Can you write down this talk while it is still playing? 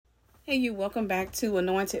Hey, welcome back to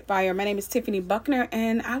Anointed Fire. My name is Tiffany Buckner,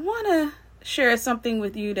 and I want to share something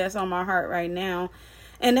with you that's on my heart right now.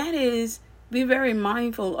 And that is, be very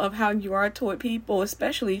mindful of how you are toward people,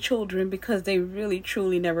 especially children, because they really,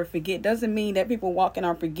 truly never forget. Doesn't mean that people walk in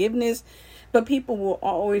unforgiveness, but people will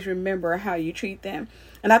always remember how you treat them.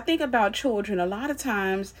 And I think about children a lot of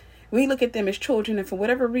times. We look at them as children, and for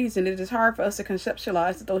whatever reason, it is hard for us to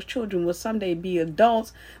conceptualize that those children will someday be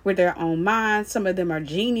adults with their own minds. Some of them are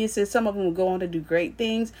geniuses. Some of them will go on to do great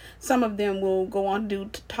things. Some of them will go on to do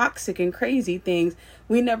toxic and crazy things.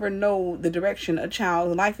 We never know the direction a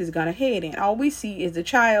child's life is going to head in. All we see is the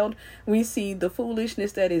child. We see the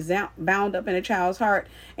foolishness that is bound up in a child's heart,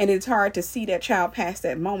 and it's hard to see that child past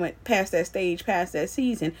that moment, past that stage, past that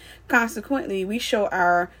season. Consequently, we show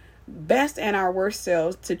our best and our worst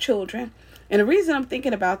selves to children. And the reason I'm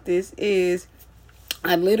thinking about this is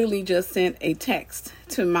I literally just sent a text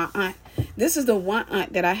to my aunt. This is the one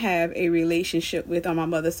aunt that I have a relationship with on my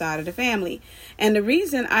mother's side of the family. And the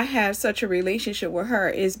reason I have such a relationship with her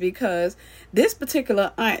is because this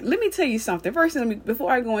particular aunt, let me tell you something. First,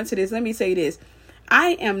 before I go into this, let me say this.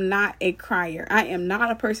 I am not a crier. I am not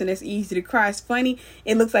a person that's easy to cry. It's funny.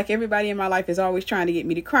 It looks like everybody in my life is always trying to get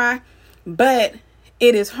me to cry, but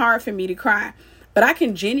it is hard for me to cry. But I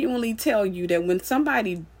can genuinely tell you that when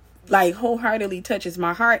somebody wholeheartedly touches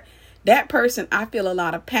my heart, that person, I feel a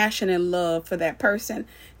lot of passion and love for that person.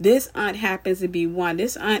 This aunt happens to be one.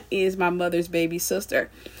 This aunt is my mother's baby sister.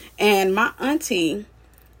 And my auntie,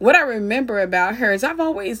 what I remember about her is I've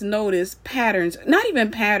always noticed patterns, not even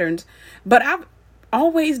patterns, but I've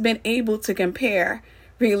always been able to compare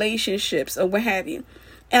relationships or what have you.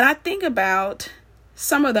 And I think about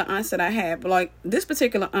some of the aunts that I have, like this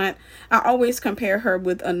particular aunt, I always compare her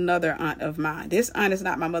with another aunt of mine. This aunt is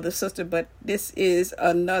not my mother's sister, but this is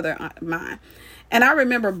another aunt of mine. And I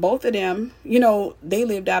remember both of them, they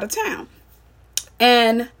lived out of town.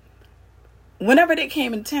 And whenever they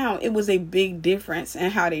came in town, it was a big difference in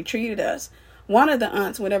how they treated us. One of the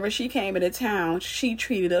aunts, whenever she came into town, she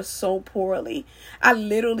treated us so poorly. I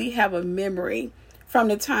literally have a memory from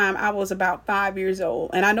the time I was about 5 years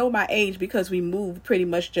old. And I know my age because we moved pretty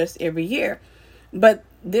much just every year. But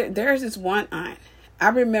there's this one aunt. I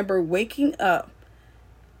remember waking up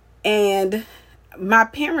and my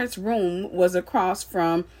parents' room was across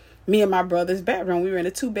from me and my brother's bedroom. We were in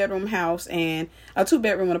a 2-bedroom house and a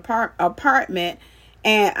 2-bedroom apartment.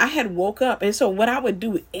 And I had woke up. And so what I would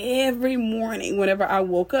do every morning whenever I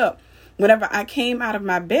woke up, whenever I came out of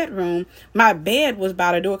my bedroom, my bed was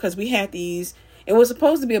by the door because we had these. It was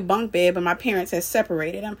supposed to be a bunk bed, but my parents had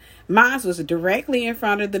separated them. Mine was directly in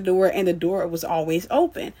front of the door, and the door was always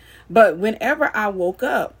open. But whenever I woke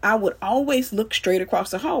up, I would always look straight across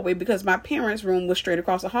the hallway because my parents' room was straight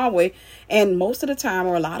across the hallway. And most of the time,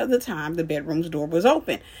 or a lot of the time, the bedroom's door was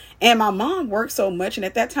open. And my mom worked so much, and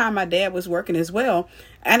at that time, my dad was working as well.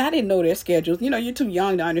 And I didn't know their schedules. You're too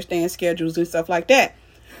young to understand schedules and stuff like that.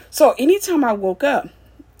 So anytime I woke up,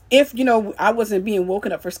 if, I wasn't being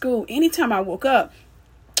woken up for school, anytime I woke up,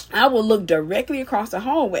 I would look directly across the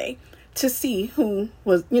hallway to see who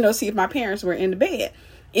was, see if my parents were in the bed.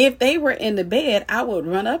 If they were in the bed, I would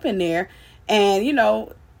run up in there and,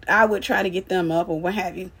 I would try to get them up or what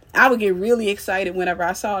have you. I would get really excited whenever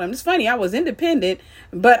I saw them. It's funny. I was independent,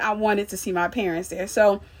 but I wanted to see my parents there.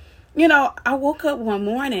 So, I woke up one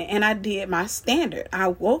morning and I did my standard. I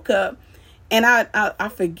woke up and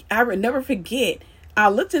I would never forget. I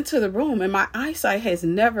looked into the room and my eyesight has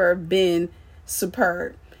never been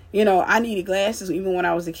superb. I needed glasses even when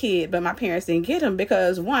I was a kid, but my parents didn't get them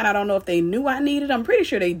because, one, I don't know if they knew I needed them. I'm pretty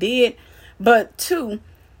sure they did. But two,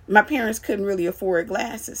 my parents couldn't really afford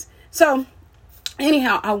glasses. So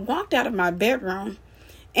anyhow, I walked out of my bedroom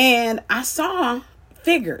and I saw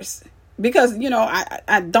figures because,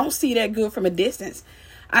 I don't see that good from a distance.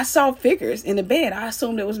 I saw figures in the bed. I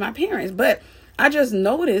assumed it was my parents, but I just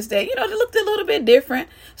noticed that, they looked a little bit different.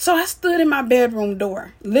 So I stood in my bedroom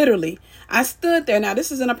door. Literally, I stood there. Now,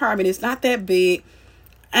 this is an apartment. It's not that big.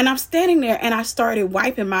 And I'm standing there and I started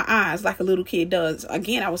wiping my eyes like a little kid does.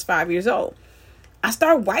 Again, I was 5 years old. I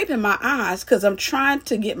started wiping my eyes because I'm trying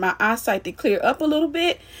to get my eyesight to clear up a little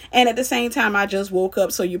bit. And at the same time, I just woke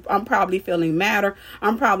up. So I'm probably feeling madder.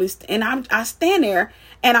 I stand there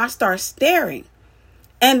and I start staring.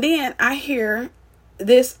 And then I hear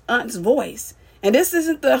this aunt's voice. And this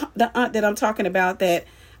isn't the aunt that I'm talking about that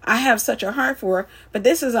I have such a heart for, but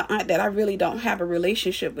this is an aunt that I really don't have a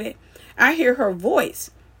relationship with. I hear her voice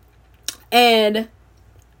and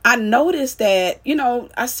I notice that,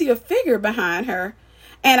 I see a figure behind her.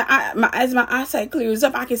 And as my eyesight clears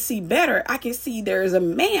up, I can see better. I can see there's a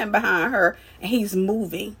man behind her and he's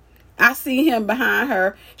moving. I see him behind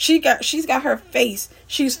her. She's got her face.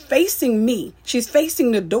 She's facing me. She's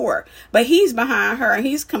facing the door, but he's behind her and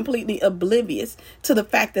he's completely oblivious to the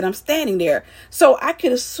fact that I'm standing there. So I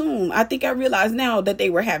could assume, I think I realize now that they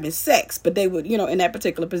were having sex, but they would, in that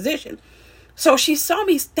particular position. So she saw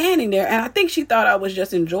me standing there, and I think she thought I was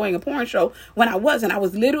just enjoying a porn show when I wasn't. I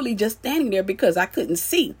was literally just standing there because I couldn't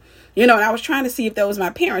see, and I was trying to see if that was my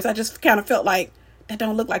parents. I just kind of felt like that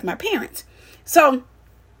don't look like my parents. So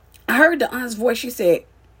I heard the aunt's voice. She said,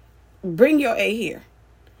 "Bring your A here."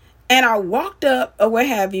 And I walked up or what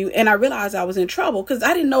have you, and I realized I was in trouble because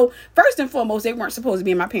I didn't know, first and foremost, they weren't supposed to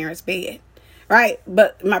be in my parents' bed, right?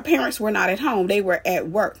 But my parents were not at home. They were at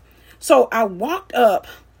work. So I walked up,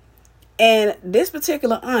 and this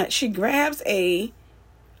particular aunt, she grabs she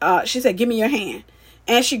said, "Give me your hand."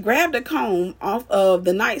 And she grabbed a comb off of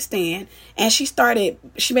the nightstand, and she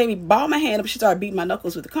made me ball my hand up. She started beating my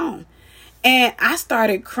knuckles with the comb. And I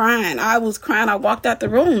started crying. I was crying. I walked out the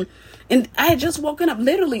room, and I had just woken up.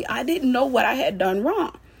 Literally, I didn't know what I had done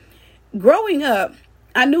wrong. Growing up,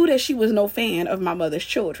 I knew that she was no fan of my mother's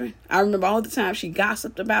children. I remember all the time she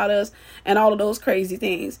gossiped about us and all of those crazy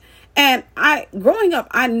things. And growing up,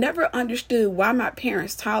 I never understood why my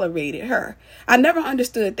parents tolerated her. I never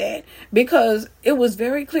understood that because it was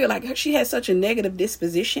very clear, like she had such a negative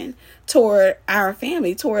disposition toward our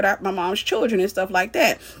family, toward my mom's children and stuff like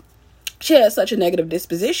that. She had such a negative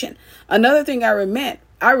disposition. Another thing I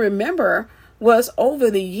remember was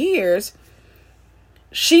over the years,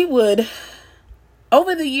 what she would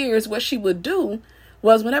do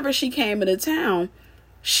was whenever she came into town,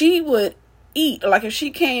 she would eat. Like if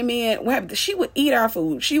she came in, she would eat our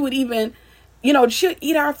food. She would even, she'd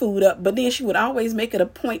eat our food up, but then she would always make it a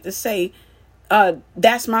point to say,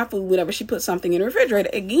 that's my food whenever she put something in the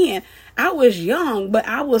refrigerator. Again, I was young, but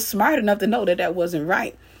I was smart enough to know that that wasn't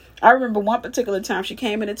right. I remember one particular time she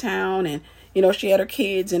came into town and, she had her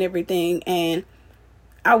kids and everything. And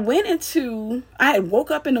I had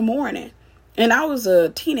woke up in the morning, and I was a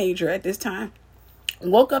teenager at this time.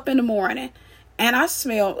 Woke up in the morning and I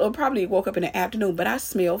probably woke up in the afternoon, but I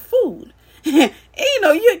smelled food. And,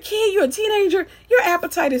 you're a kid, you're a teenager, your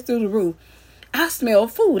appetite is through the roof. I smell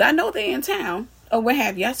food. I know they're in town or what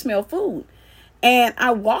have you. I smell food. And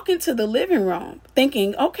I walk into the living room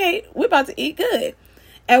thinking, okay, we're about to eat good.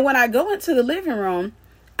 And when I go into the living room,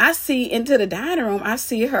 into the dining room, I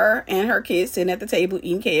see her and her kids sitting at the table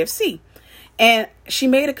eating KFC. And she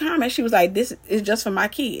made a comment. She was like, "This is just for my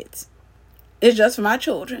kids. It's just for my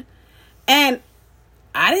children." And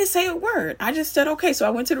I didn't say a word. I just said, okay. So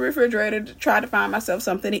I went to the refrigerator to try to find myself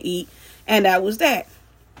something to eat. And that was that.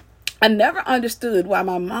 I never understood why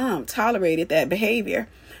my mom tolerated that behavior.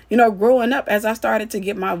 Growing up, as I started to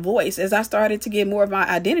get my voice, as I started to get more of my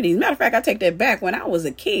identity. As a matter of fact, I take that back. When I was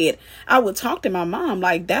a kid, I would talk to my mom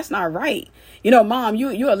like, that's not right. Mom,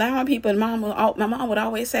 you're allowing people. And my mom would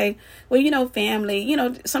always say, well, family,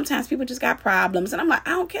 sometimes people just got problems. And I'm like,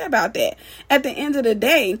 I don't care about that. At the end of the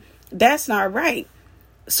day, that's not right.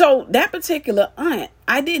 So that particular aunt,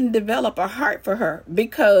 I didn't develop a heart for her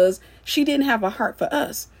because she didn't have a heart for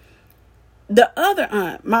us. The other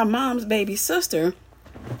aunt, my mom's baby sister,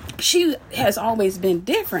 she has always been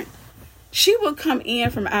different. She would come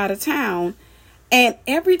in from out of town, and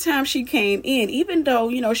every time she came in, even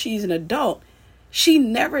though, she's an adult, she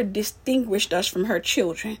never distinguished us from her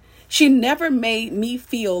children. She never made me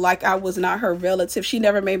feel like I was not her relative. She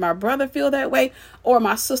never made my brother feel that way or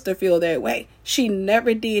my sister feel that way. She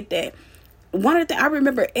never did that. One of the things I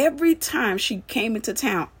remember, every time she came into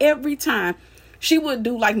town, every time, she would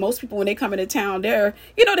do like most people when they come into town. They're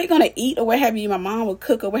going to eat or what have you. My mom would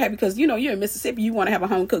cook or what have you because, you're in Mississippi. You want to have a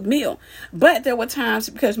home cooked meal. But there were times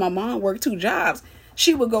because my mom worked 2 jobs,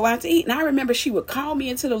 she would go out to eat. And I remember she would call me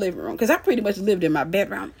into the living room because I pretty much lived in my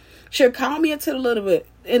bedroom. She would call me into the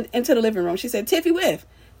living room. She said,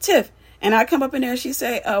 Tiff. And I'd come up in there and she'd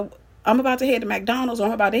say, I'm about to head to McDonald's or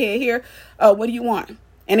I'm about to head here. What do you want?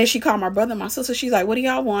 And then she called my brother and my sister. She's like, what do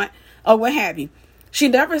y'all want? Or what have you. She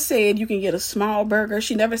never said you can get a small burger.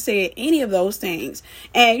 She never said any of those things.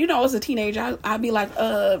 And, as a teenager, I'd be like,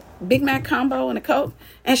 Big Mac combo and a Coke.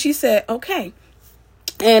 And she said, okay.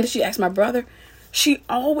 And she asked my brother. She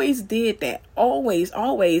always did that. Always.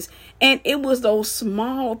 And it was those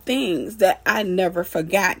small things that I never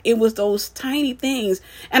forgot. It was those tiny things.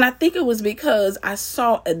 And I think it was because I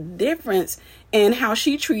saw a difference in how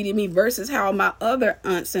she treated me versus how my other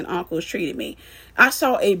aunts and uncles treated me. I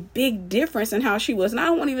saw a big difference in how she was. And I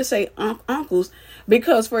don't want to even say uncles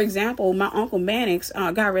because, for example, my Uncle Mannix,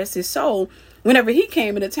 God rest his soul, whenever he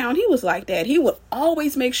came into town, he was like that. He would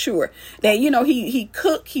always make sure that, he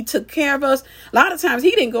cooked, he took care of us. A lot of times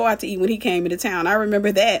he didn't go out to eat when he came into town. I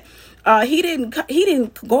remember that. He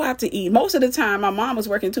didn't go out to eat. Most of the time, my mom was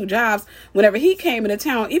working 2 jobs. Whenever he came into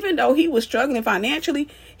town, even though he was struggling financially,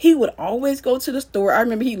 he would always go to the store. I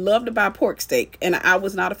remember he loved to buy pork steak, and I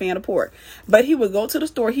was not a fan of pork. But he would go to the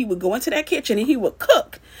store. He would go into that kitchen, and he would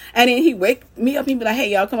cook. And then he'd wake me up and be like,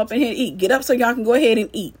 "Hey, y'all, come up in here and eat. Get up so y'all can go ahead and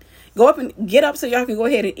eat. Go up and get up so y'all can go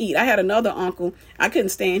ahead and eat." I had another uncle. I couldn't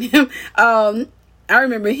stand him. I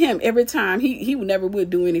remember him every time. He never would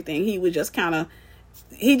do anything. He would just kind of.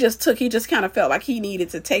 He just kind of felt like he needed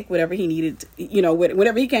to take whatever he needed,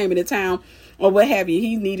 whenever he came into town or what have you.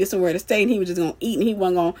 He needed somewhere to stay, and he was just going to eat, and he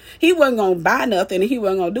wasn't going to buy nothing, and he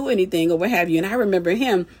wasn't going to do anything or what have you. And I remember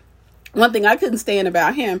him, one thing I couldn't stand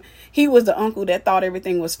about him, he was the uncle that thought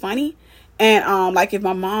everything was funny. And like if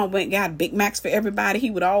my mom went and got Big Macs for everybody,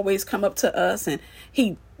 he would always come up to us, and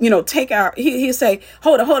he'd say,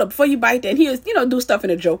 hold up, before you bite that. And he'd, do stuff in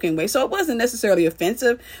a joking way. So it wasn't necessarily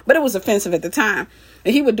offensive, but it was offensive at the time.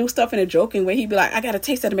 And he would do stuff in a joking way. He'd be like, "I got to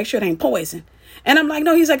taste that to make sure it ain't poison." And I'm like,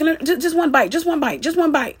 no, he's like, just one bite, just one bite, just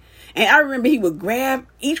one bite. And I remember he would grab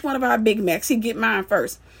each one of our Big Macs. He'd get mine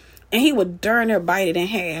first, and he would darn near bite it in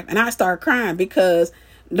half. And I started crying because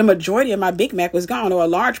the majority of my Big Mac was gone, or a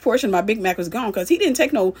large portion of my Big Mac was gone, because he didn't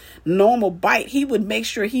take no normal bite. He would make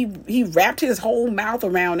sure he wrapped his whole mouth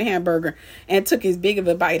around the hamburger and took as big of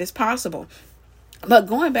a bite as possible. But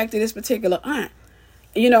going back to this particular aunt,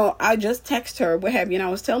 I just texted her, what have you, and I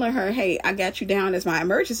was telling her, "Hey, I got you down as my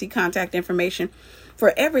emergency contact information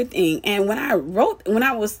for everything." And when I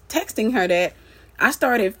was texting her that, I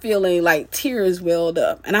started feeling like tears welled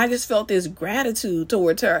up, and I just felt this gratitude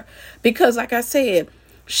towards her because, like I said,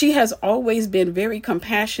 she has always been very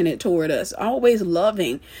compassionate toward us, always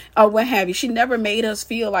loving, or what have you. She never made us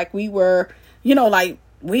feel like we were, like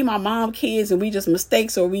we my mom kids and we just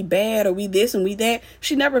mistakes, or we bad, or we this and we that.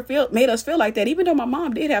 She never made us feel like that, even though my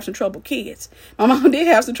mom did have some troubled kids. My mom did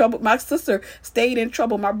have some trouble. My sister stayed in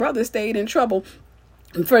trouble. My brother stayed in trouble.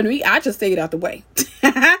 For me, I just stayed out the way.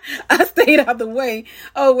 I stayed out the way.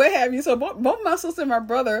 Oh, what have you. So both my sister and my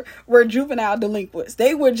brother were juvenile delinquents.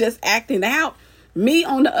 They were just acting out. Me,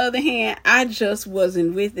 on the other hand, I just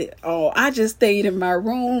wasn't with it all. I just stayed in my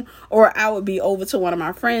room, or I would be over to one of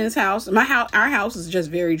my friends' house. Our house is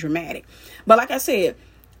just very dramatic. But like I said,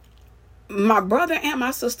 my brother and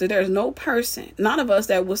my sister, there's no person, none of us,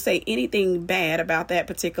 that will say anything bad about that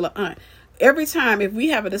particular aunt. Every time, if we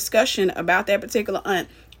have a discussion about that particular aunt,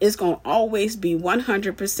 it's going to always be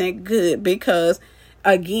 100% good, because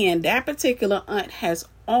again, that particular aunt has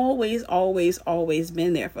always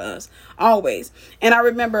been there for us. Always. And I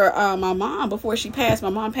remember my mom, before she passed, my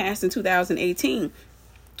mom passed in 2018.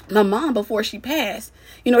 My mom, before she passed,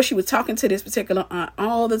 she was talking to this particular aunt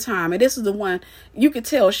all the time. And this is the one, you could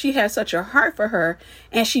tell she had such a heart for her,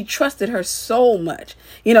 and she trusted her so much.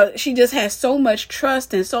 She just has so much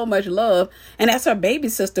trust and so much love. And that's her baby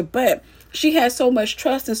sister. But she had so much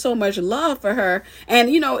trust and so much love for her. And,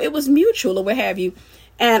 it was mutual, or what have you.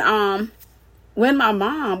 And when my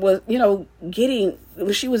mom was,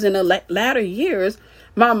 when she was in the latter years,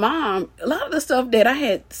 my mom, a lot of the stuff that I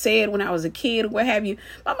had said when I was a kid, or what have you,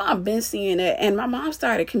 my mom been seeing it, and my mom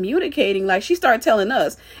started communicating, like she started telling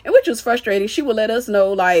us, and which was frustrating. She would let us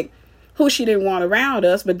know, like, who she didn't want around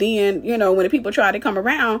us, but then, when the people tried to come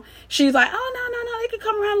around, she's like, "Oh, no, they could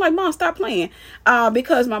come around." Like, "Mom, stop playing,"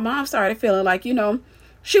 because my mom started feeling like,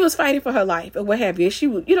 she was fighting for her life, or what have you. She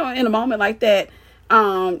would, in a moment like that,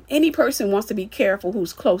 any person wants to be careful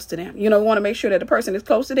who's close to them. Want to make sure that the person that's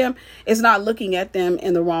close to them is not looking at them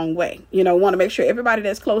in the wrong way. Want to make sure everybody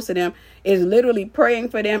that's close to them is literally praying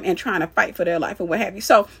for them and trying to fight for their life, or what have you.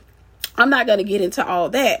 So I'm not going to get into all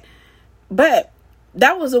that, but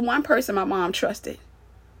that was the one person my mom trusted.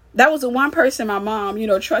 That was the one person my mom,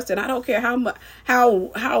 trusted. I don't care how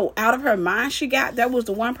out of her mind she got. That was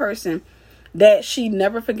the one person that she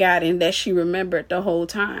never forgot and that she remembered the whole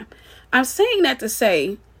time. I'm saying that to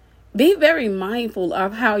say, be very mindful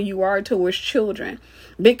of how you are towards children,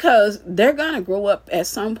 because they're going to grow up at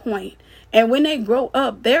some point. And when they grow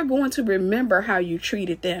up, they're going to remember how you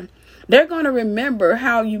treated them. They're going to remember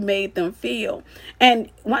how you made them feel. And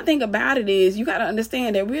one thing about it is, you got to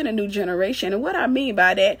understand that we're in a new generation. And what I mean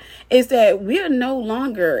by that is that we're no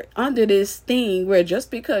longer under this thing where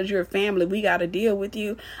just because you're family, we got to deal with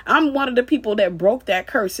you. I'm one of the people that broke that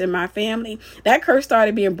curse in my family. That curse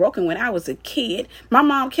started being broken when I was a kid. My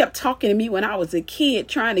mom kept talking to me when I was a kid,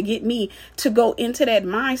 trying to get me to go into that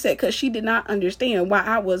mindset, because she did not understand why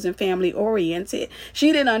I wasn't family oriented.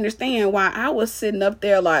 She didn't understand why I was sitting up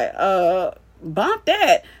there like, bump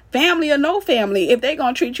that. Family or no family, if they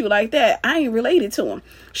gonna treat you like that, I ain't related to them.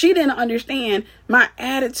 She didn't understand my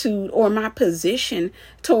attitude or my position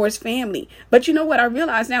towards family. But you know what? I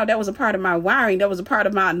realize now that was a part of my wiring. That was a part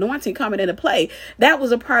of my anointing coming into play. That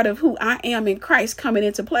was a part of who I am in Christ coming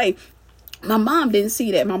into play. My mom didn't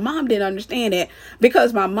see that. My mom didn't understand that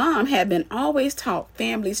because my mom had been always taught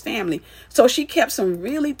family's family. So she kept some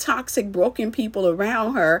really toxic, broken people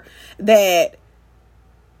around her that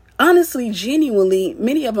honestly, genuinely,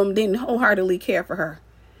 many of them didn't wholeheartedly care for her.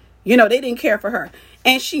 You know, they didn't care for her.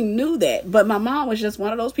 And she knew that. But my mom was just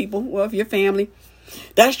one of those people who, if your family,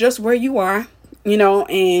 that's just where you are, you know,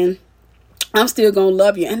 and I'm still going to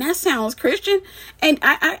love you. And that sounds Christian. And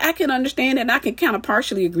I can understand it. And I can kind of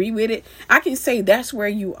partially agree with it. I can say that's where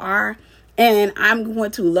you are and I'm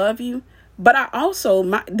going to love you. But I also,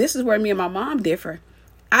 this is where me and my mom differ.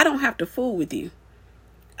 I don't have to fool with you.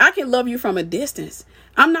 I can love you from a distance.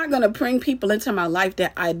 I'm not going to bring people into my life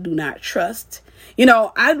that I do not trust. You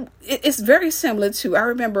know, it's very similar to, I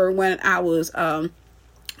remember when I was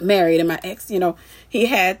married and my ex, you know, he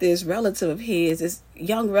had this relative of his, this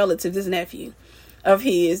young relative, this nephew of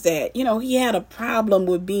his that, you know, he had a problem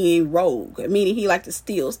with being rogue, meaning he liked to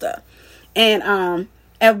steal stuff. And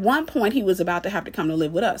at one point he was about to have to come to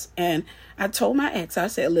live with us. And I told my ex, I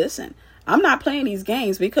said, listen, I'm not playing these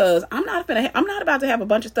games because I'm not about to have a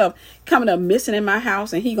bunch of stuff coming up missing in my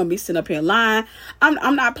house and he gonna be sitting up here lying.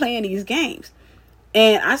 I'm not playing these games.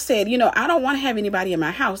 And I said, you know, I don't want to have anybody in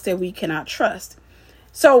my house that we cannot trust.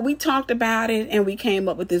 So we talked about it and we came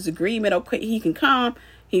up with this agreement. Okay, he can come,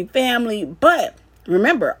 he family, but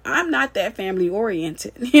remember, I'm not that family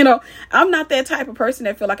oriented. You know, I'm not that type of person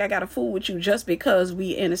that feel like I got to fool with you just because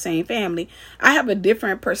we in the same family. I have a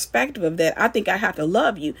different perspective of that. I think I have to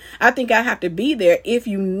love you. I think I have to be there if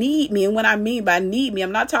you need me. And what I mean by need me,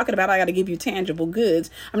 I'm not talking about I got to give you tangible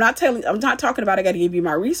goods. I'm not talking about I got to give you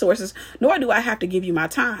my resources, nor do I have to give you my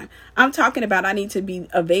time. I'm talking about I need to be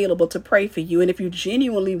available to pray for you. And if you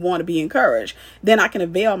genuinely want to be encouraged, then I can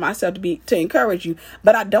avail myself to encourage you.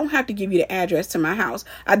 But I don't have to give you the address to my house.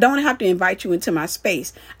 I don't have to invite you into my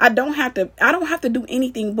space. I don't have to do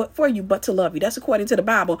anything but for you, but to love you. That's according to the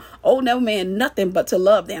Bible. Oh, no man, nothing but to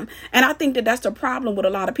love them. And I think that that's the problem with a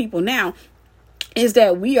lot of people now is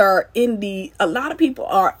that a lot of people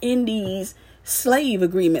are in these slave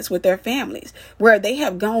agreements with their families where they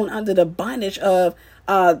have gone under the bondage of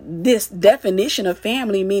this definition of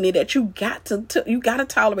family, meaning that you got to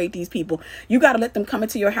tolerate these people. You got to let them come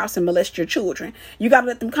into your house and molest your children. You got to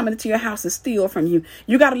let them come into your house and steal from you.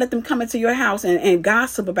 You got to let them come into your house and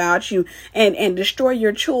gossip about you and destroy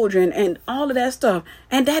your children and all of that stuff.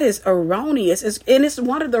 And that is erroneous. It's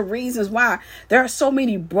one of the reasons why there are so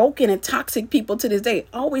many broken and toxic people to this day.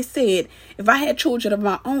 I always said, if I had children of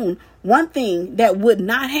my own, one thing that would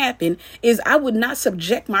not happen is I would not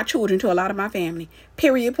subject my children to a lot of my family.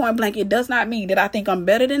 Period, point blank. It does not mean that I think I'm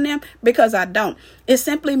better than them, because I don't. It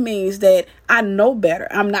simply means that I know better.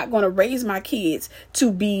 I'm not going to raise my kids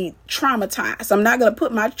to be traumatized. I'm not going to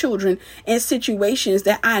put my children in situations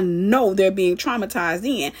that I know they're being traumatized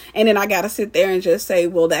in. And then I got to sit there and just say,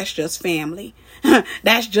 well, that's just family.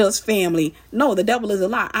 That's just family. No, the devil is a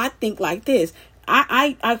lie. I think like this.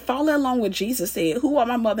 I follow along what Jesus said. Who are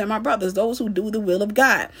my mother and my brothers? Those who do the will of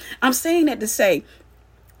God. I'm saying that to say,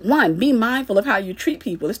 one, be mindful of how you treat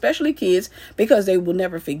people, especially kids, because they will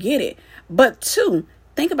never forget it. But two,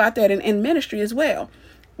 think about that in ministry as well.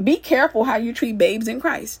 Be careful how you treat babes in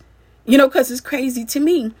Christ. You know, because it's crazy to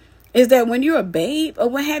me is that when you're a babe or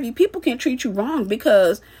what have you, people can treat you wrong,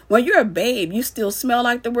 because when you're a babe, you still smell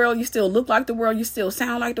like the world, you still look like the world, you still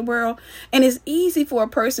sound like the world. And it's easy for a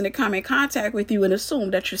person to come in contact with you and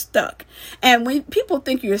assume that you're stuck. And when people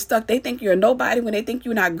think you're stuck, they think you're a nobody. When they think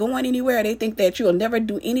you're not going anywhere, they think that you'll never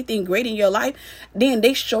do anything great in your life. Then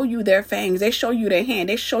they show you their fangs, they show you their hand,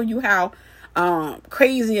 they show you how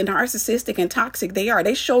crazy and narcissistic and toxic they are.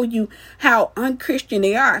 They show you how unchristian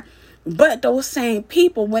they are. But those same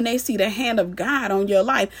people, when they see the hand of God on your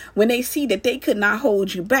life, when they see that they could not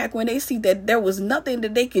hold you back, when they see that there was nothing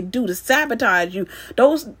that they could do to sabotage you,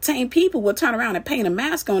 those same people will turn around and paint a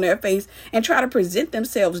mask on their face and try to present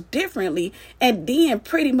themselves differently, and then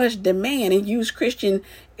pretty much demand and use Christian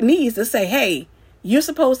needs to say, hey, you're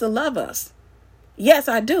supposed to love us. Yes,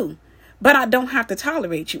 I do. But I don't have to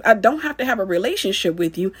tolerate you. I don't have to have a relationship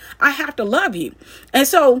with you. I have to love you. And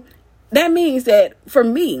so that means that for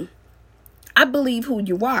me, I believe who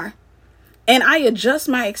you are, and I adjust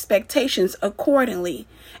my expectations accordingly.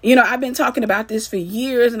 You know, I've been talking about this for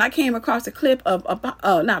years, and I came across a clip of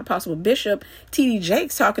not Apostle Bishop T.D.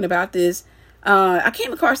 Jakes talking about this. I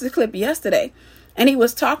came across this clip yesterday, and he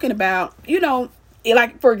was talking about, you know,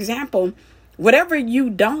 like, for example, Whatever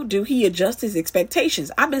you don't do, he adjusts his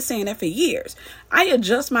expectations. I've been saying that for years. I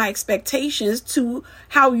adjust my expectations to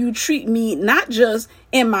how you treat me, not just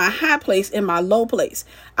in my high place, in my low place.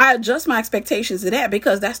 I adjust my expectations to that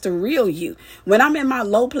because that's the real you. When I'm in my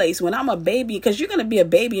low place, when I'm a baby, because you're going to be a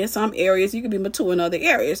baby in some areas, you can be mature in other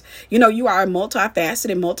areas. You know, you are a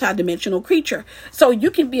multifaceted, multidimensional creature. So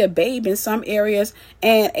you can be a babe in some areas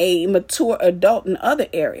and a mature adult in other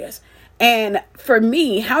areas. And for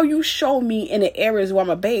me, how you show me in the areas where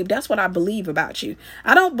I'm a babe, that's what I believe about you.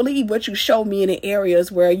 I don't believe what you show me in the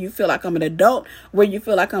areas where you feel like I'm an adult, where you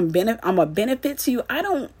feel like I'm a benefit to you. I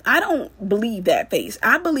don't believe that face.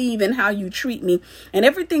 I believe in how you treat me, and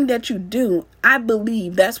everything that you do, I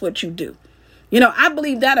believe that's what you do. You know, I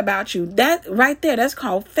believe that about you. That right there, that's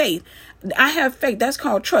called faith. I have faith. That's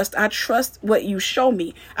called trust. I trust what you show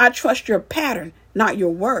me. I trust your pattern, not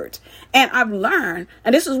your words. And I've learned,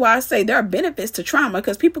 and this is why I say there are benefits to trauma,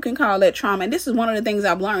 because people can call that trauma. And this is one of the things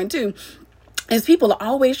I've learned too, is people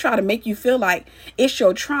always try to make you feel like it's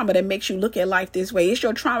your trauma that makes you look at life this way. It's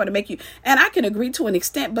your trauma to make you, and I can agree to an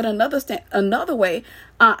extent, but another way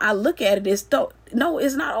I look at it is, though, no,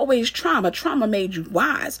 it's not always trauma. Trauma made you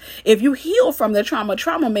wise. If you heal from the trauma,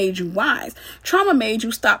 trauma made you wise. Trauma made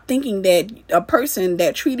you stop thinking that a person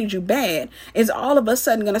that treated you bad is all of a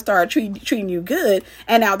sudden going to start treating you good,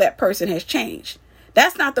 and now that person has changed.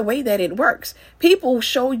 That's not the way that it works. People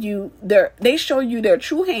show you their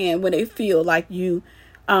true hand when they feel like you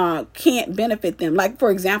can't benefit them. Like,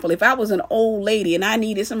 for example, if I was an old lady and I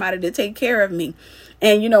needed somebody to take care of me,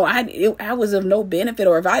 and, you know, I was of no benefit,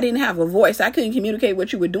 or if I didn't have a voice, I couldn't communicate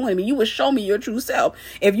what you were doing to me, you would show me your true self.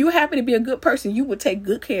 If you happen to be a good person, you would take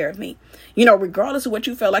good care of me. You know, regardless of what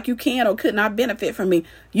you felt like you can or could not benefit from me,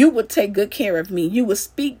 you would take good care of me. You would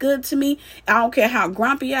speak good to me. I don't care how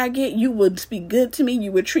grumpy I get. You would speak good to me.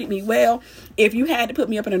 You would treat me well. If you had to put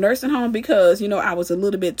me up in a nursing home because, you know, I was a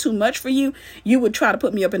little bit too much for you, you would try to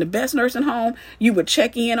put me up in the best nursing home. You would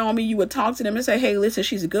check in on me. You would talk to them and say, hey, listen,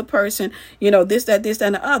 she's a good person. You know, this, that,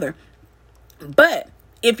 and the other. But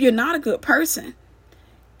if you're not a good person,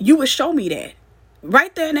 you would show me that.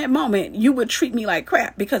 Right there in that moment, you would treat me like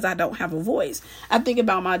crap because I don't have a voice. I think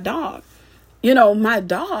about my dog. You know, my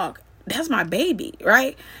dog, that's my baby,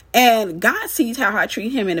 right? And God sees how I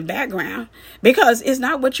treat him in the background, because it's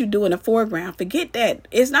not what you do in the foreground. Forget that.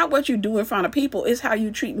 It's not what you do in front of people. It's how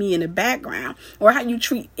you treat me in the background, or how you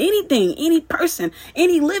treat anything, any person,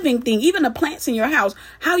 any living thing, even the plants in your house,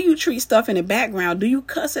 how you treat stuff in the background. Do you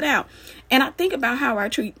cuss it out? And I think about how I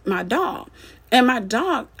treat my dog. And my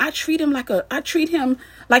dog, I treat him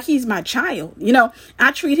like he's my child. You know,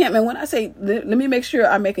 I treat him. And when I say, let me make sure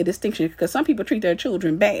I make a distinction, because some people treat their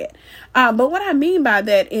children bad. But what I mean by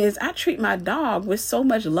that is I treat my dog with so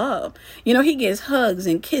much love. You know, he gets hugs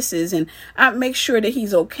and kisses, and I make sure that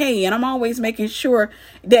he's okay. And I'm always making sure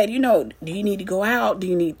that, you know, do you need to go out? Do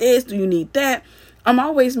you need this? Do you need that? I'm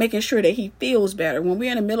always making sure that he feels better. When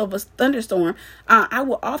we're in the middle of a thunderstorm, I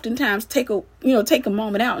will oftentimes take a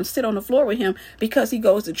moment out and sit on the floor with him, because he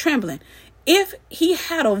goes to trembling. If he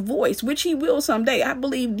had a voice, which he will someday, I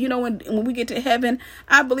believe, you know, when we get to heaven,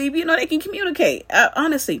 I believe, you know, they can communicate,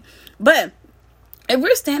 honestly. But if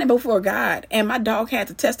we're standing before God and my dog had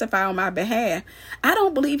to testify on my behalf, I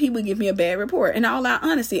don't believe he would give me a bad report. In all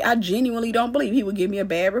honesty, I genuinely don't believe he would give me a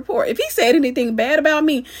bad report. If he said anything bad about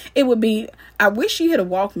me, it would be, I wish she had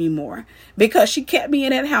walked me more, because she kept me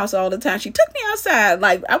in that house all the time. She took me outside.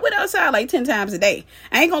 Like, I went outside like 10 times a day.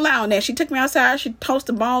 I ain't gonna lie on that. She took me outside. She tossed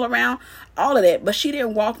the ball around, all of that, but she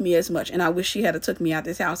didn't walk me as much. And I wish she had took me out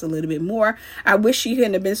this house a little bit more. I wish she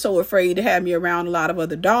hadn't have been so afraid to have me around a lot of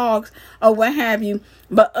other dogs or what have you.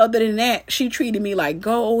 But other than that, she treated me like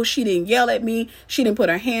gold. She didn't yell at me. She didn't put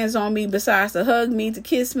her hands on me besides to hug me, to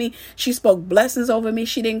kiss me. She spoke blessings over me.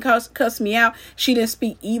 She didn't cuss me out. She didn't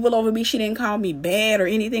speak evil over me. She didn't call me bad or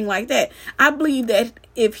anything like that. I believe that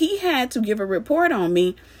if he had to give a report on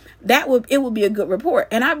me, it would be a good report.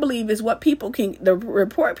 And I believe is the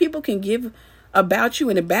report people can give about you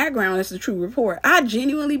in the background is the true report. I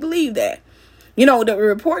genuinely believe that. You know, the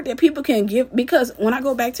report that people can give, because when I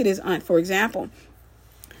go back to this aunt, for example,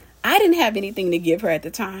 I didn't have anything to give her at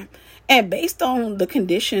the time. And based on the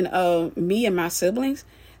condition of me and my siblings,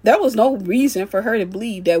 there was no reason for her to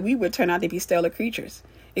believe that we would turn out to be stellar creatures.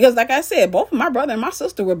 Because like I said, both my brother and my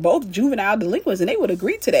sister were both juvenile delinquents, and they would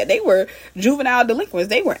agree to that. They were juvenile delinquents.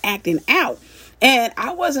 They were acting out. And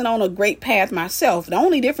I wasn't on a great path myself. The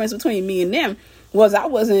only difference between me and them was I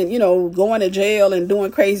wasn't, you know, going to jail and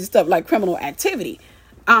doing crazy stuff like criminal activity.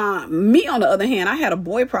 Me, on the other hand, I had a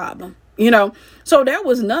boy problem, you know. So there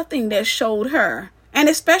was nothing that showed her. And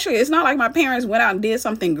especially, it's not like my parents went out and did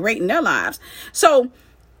something great in their lives. So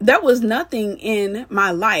there was nothing in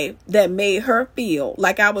my life that made her feel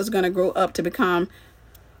like I was going to grow up to become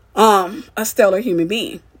a stellar human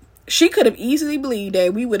being. She could have easily believed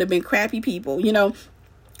that we would have been crappy people,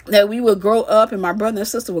 that we would grow up and my brother and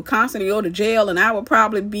sister would constantly go to jail and I would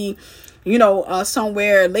probably be,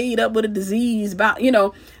 somewhere laid up with a disease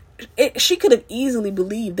she could have easily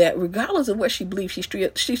believed that. Regardless of what she believed,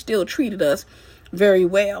 she still treated us very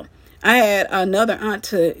well. I had another aunt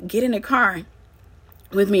to get in the car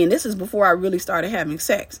with me, and this is before I really started having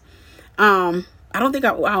sex. I don't think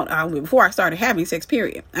before I started having sex,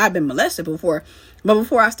 period. I've been molested before, but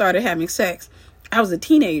before I started having sex, I was a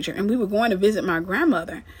teenager and we were going to visit my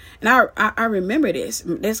grandmother. And I remember this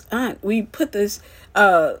aunt, we put this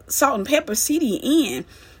Salt and Pepper CD in,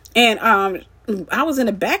 and I was in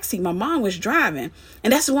the backseat. My mom was driving.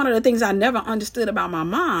 And that's one of the things I never understood about my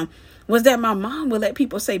mom, was that my mom would let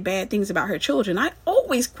people say bad things about her children. I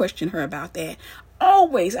always questioned her about that.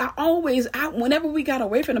 Whenever we got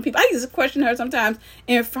away from the people, I used to question her sometimes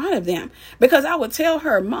in front of them, because I would tell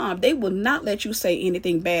her, Mom, they will not let you say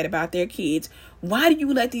anything bad about their kids. Why do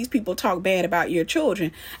you let these people talk bad about your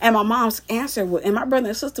children? And my mom's answer would, and my brother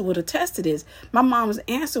and sister would attest to this, my mom's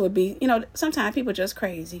answer would be, sometimes people are just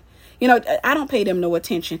crazy. I don't pay them no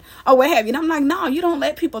attention or what have you. And I'm like, no, you don't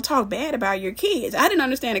let people talk bad about your kids. I didn't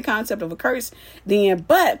understand the concept of a curse then,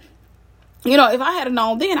 but if I had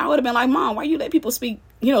known then, I would have been like, Mom, why you let people speak,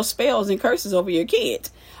 spells and curses over your kids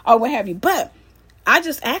or what have you? But I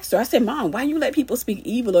just asked her, I said, Mom, why you let people speak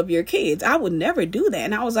evil of your kids? I would never do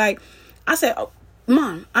that. And I said, oh,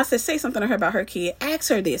 Mom, say something to her about her kid. Ask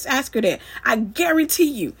her this, ask her that. I guarantee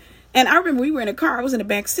you. And I remember we were in a car, I was in the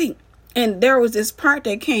back seat, and there was this part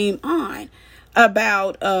that came on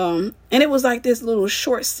about, and it was like this little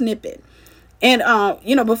short snippet. And,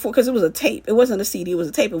 before, because it was a tape, it wasn't a CD, it was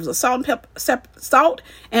a tape. It was a salt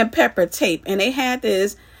and pepper tape. And they had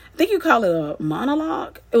this, I think you call it a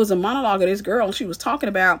monologue. It was a monologue of this girl. And she was talking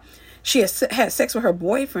about, she had sex with her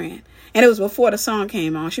boyfriend. And it was before the song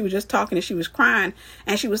came on. She was just talking and she was crying.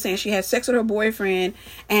 And she was saying she had sex with her boyfriend.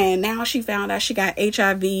 And now she found out she got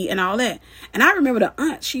HIV and all that. And I remember the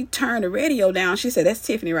aunt, she turned the radio down. She said, that's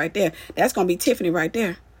Tiffany right there. That's going to be Tiffany right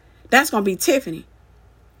there. That's going to be Tiffany.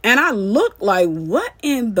 And I looked like, what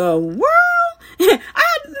in the world? I'm not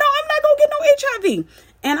going to get no HIV.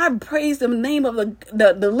 And I praised the name of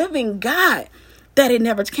the living God that it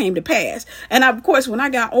never came to pass. And of course, when I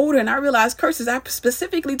got older and I realized curses, I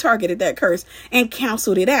specifically targeted that curse and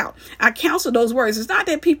canceled it out. I canceled those words. It's not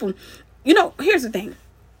that people, here's the thing.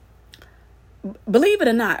 Believe it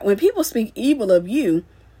or not, when people speak evil of you,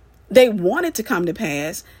 they want it to come to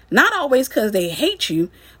pass, not always because they hate you,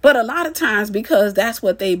 but a lot of times because that's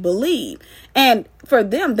what they believe. And for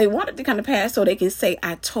them, they want it to come to pass so they can say,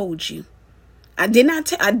 I told you. I was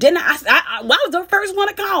the first one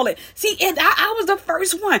to call it. See, I was the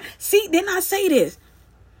first one. See, didn't I say this?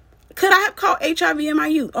 Could I have caught HIV in my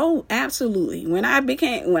youth? Oh, absolutely. When I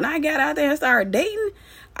got out there and started dating,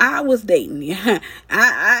 I was dating. Yeah.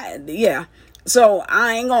 So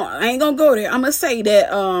I ain't gonna go there. I'm gonna say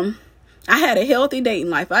that I had a healthy dating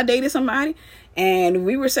life. I dated somebody and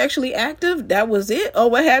we were sexually active. That was it, or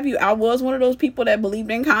what have you. I was one of those people that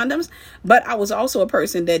believed in condoms, but I was also a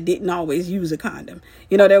person that didn't always use a condom.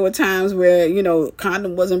 There were times where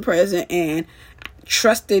condom wasn't present and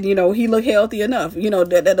trusted. He looked healthy enough.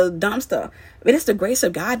 That dumb stuff. But it's the grace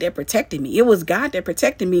of God that protected me. It was God that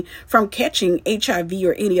protected me from catching HIV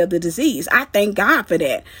or any other disease. I thank God for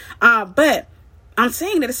that. But I'm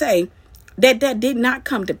saying that to say that did not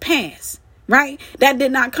come to pass, right? That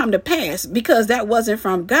did not come to pass because that wasn't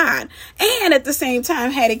from God. And at the same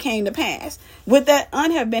time, had it came to pass, would that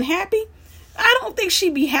aunt have been happy? I don't think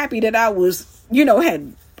she'd be happy that I was,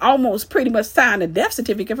 had almost pretty much signed a death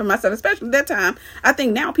certificate for myself, especially at that time. I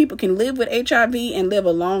think now people can live with HIV and live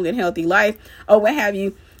a long and healthy life or what have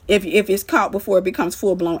you if it's caught before it becomes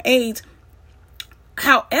full-blown AIDS.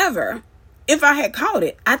 However, if I had caught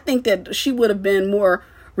it, I think that she would have been more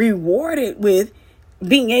rewarded with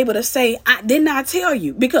being able to say, I did not tell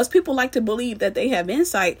you, because people like to believe that they have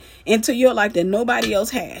insight into your life that nobody else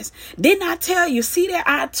has. Did not tell you. See that?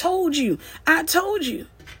 I told you.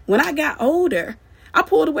 When I got older, I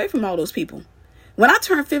pulled away from all those people. When I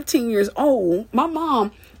turned 15 years old, my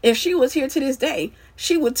mom, if she was here to this day,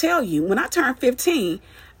 she would tell you, when I turned 15,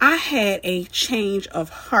 I had a change of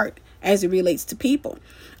heart as it relates to people.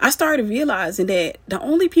 I started realizing that the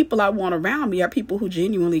only people I want around me are people who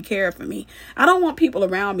genuinely care for me. I don't want people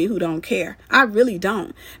around me who don't care. I really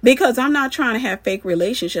don't, because I'm not trying to have fake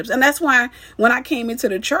relationships. And that's why when I came into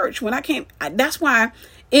the church, that's why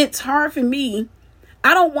it's hard for me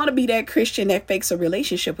I don't want to be that Christian that fakes a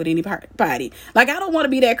relationship with anybody. Like, I don't want to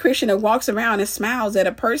be that Christian that walks around and smiles at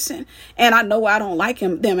a person, and I know I don't like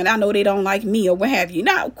them, and I know they don't like me, or what have you.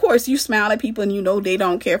 Now, of course, you smile at people and you know they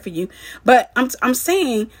don't care for you, but I'm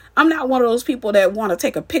saying I'm not one of those people that want to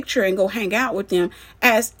take a picture and go hang out with them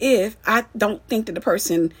as if I don't think that the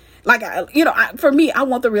person, like, for me, I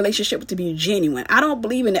want the relationship to be genuine. I don't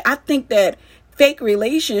believe in it. I think that fake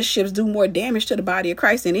relationships do more damage to the body of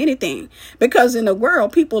Christ than anything, because in the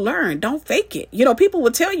world, people learn, don't fake it. People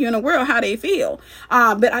will tell you in the world how they feel.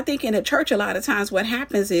 But I think in the church, a lot of times what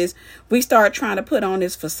happens is we start trying to put on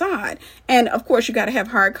this facade. And of course, you got to have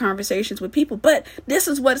hard conversations with people, but this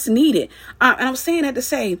is what's needed. And I'm saying that to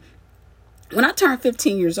say, when I turned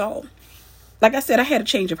 15 years old, like I said, I had a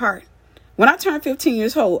change of heart. When I turned 15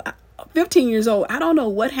 years old, I don't know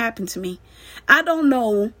what happened to me. I don't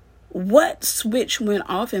know what switch went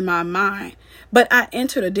off in my mind, but I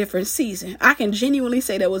entered a different season. I can genuinely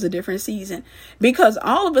say that was a different season, because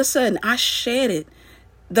all of a sudden I shedded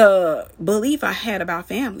the belief I had about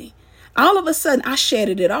family. All of a sudden I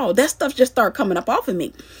shedded it all. That stuff just started coming up off of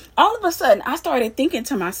me. All of a sudden I started thinking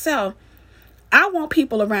to myself, I want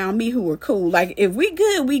people around me who are cool. Like, if we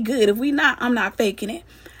good, we good. If we not, I'm not faking it.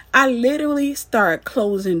 I literally started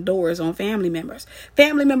closing doors on family members.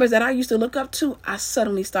 Family members that I used to look up to, I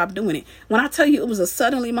suddenly stopped doing it. When I tell you it was a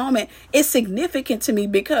suddenly moment, it's significant to me,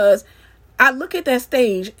 because I look at that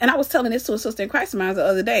stage, and I was telling this to a sister in Christ of mine the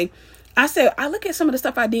other day. I said, I look at some of the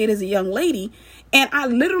stuff I did as a young lady, and I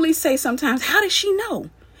literally say sometimes, how did she know?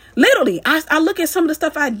 Literally, I look at some of the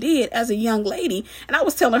stuff I did as a young lady, and I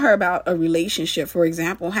was telling her about a relationship, for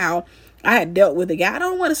example, how I had dealt with a guy. I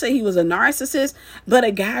don't want to say he was a narcissist, but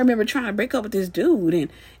a guy, I remember trying to break up with this dude,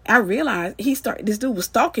 and I realized this dude was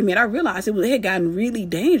stalking me, and I realized it had gotten really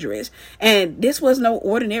dangerous. And this was no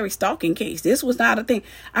ordinary stalking case. This was not a thing.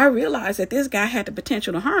 I realized that this guy had the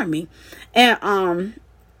potential to harm me. And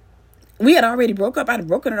we had already broke up. I'd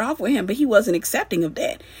broken it off with him, but he wasn't accepting of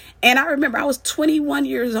that. And I remember I was 21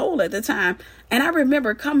 years old at the time. And I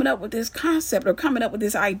remember coming up with this concept, or coming up with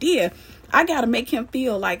this idea. I got to make him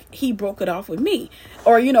feel like he broke it off with me,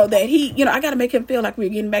 or, that I got to make him feel like we're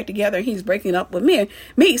getting back together and he's breaking up with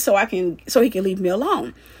me so he can leave me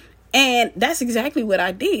alone. And that's exactly what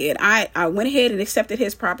I did. I went ahead and accepted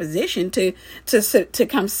his proposition to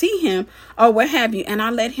come see him, or what have you. And I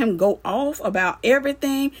let him go off about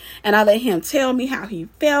everything. And I let him tell me how he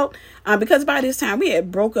felt. Because by this time we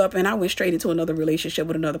had broke up, and I went straight into another relationship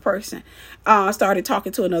with another person. I started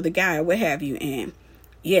talking to another guy, or what have you. And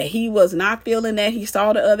yeah, he was not feeling that. He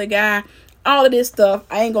saw the other guy, all of this stuff.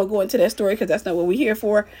 I ain't going to go into that story, because that's not what we're here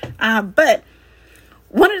for. But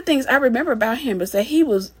one of the things I remember about him is that he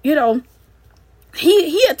was, he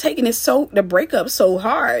had taken the breakup so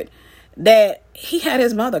hard that he had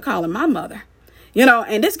his mother calling my mother,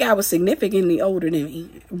 and this guy was significantly older than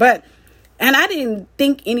me. And I didn't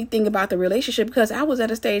think anything about the relationship, because I was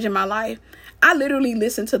at a stage in my life. I literally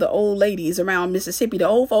listened to the old ladies around Mississippi, the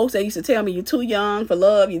old folks that used to tell me, you're too young for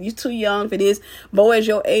love. You're too young for this. Boys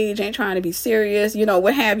your age ain't trying to be serious.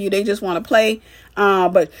 What have you. They just want to play.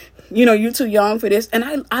 But you're too young for this.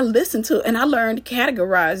 And I listened to, and I learned to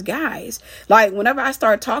categorize guys. Like, whenever I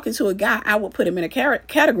started talking to a guy, I would put him in a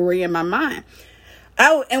category in my mind.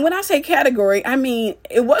 And when I say category, I mean,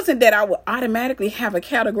 it wasn't that I would automatically have a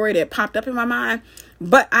category that popped up in my mind,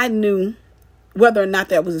 but I knew whether or not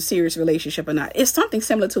that was a serious relationship or not. It's something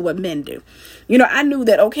similar to what men do. I knew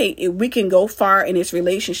that, okay, if we can go far in this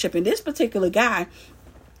relationship. And this particular guy,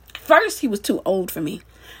 first, he was too old for me.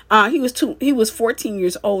 He was 14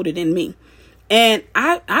 years older than me. And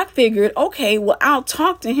I figured, okay, well, I'll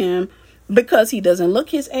talk to him, because he doesn't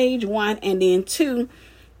look his age, one. And then two,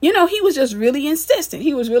 he was just really insistent.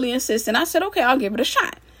 I said, okay, I'll give it a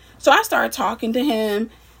shot. So I started talking to him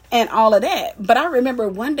and all of that. But I remember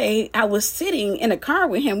one day I was sitting in a car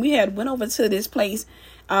with him. We had went over to this place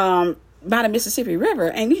by the Mississippi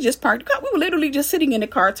River, and he just parked the car. We were literally just sitting in the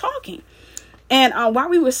car talking. And while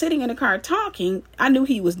we were sitting in the car talking, I knew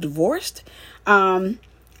he was divorced.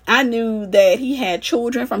 I knew that he had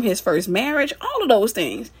children from his first marriage, all of those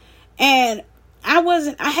things. And I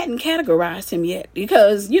hadn't categorized him yet,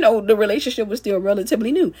 because, the relationship was still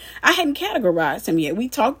relatively new. I hadn't categorized him yet.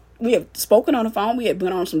 We have spoken on the phone. We had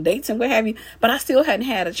been on some dates and what have you, but I still hadn't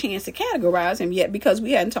had a chance to categorize him yet, because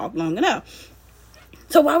we hadn't talked long enough.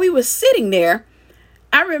 So while we were sitting there,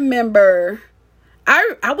 I remember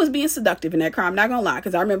I was being seductive in that car. I'm not going to lie,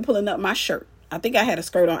 because I remember pulling up my shirt. I think I had a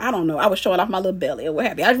skirt on. I don't know. I was showing off my little belly or what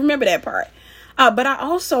have you. I remember that part. But I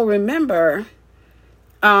also remember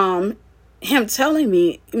him telling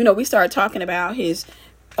me, we started talking about his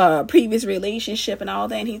previous relationship and all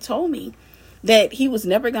that. And he told me that he was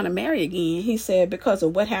never going to marry again. He said because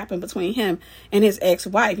of what happened between him and his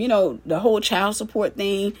ex-wife, the whole child support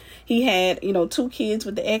thing. He had, 2 kids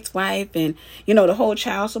with the ex-wife, and, the whole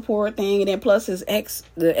child support thing. And then plus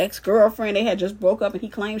the ex-girlfriend, they had just broke up, and he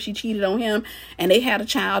claimed she cheated on him, and they had a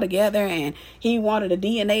child together, and he wanted a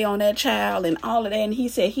DNA on that child and all of that. And he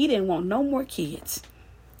said he didn't want no more kids.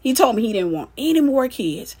 He told me he didn't want any more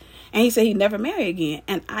kids. And he said he'd never marry again.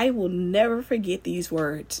 And I will never forget these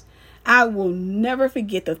words. I will never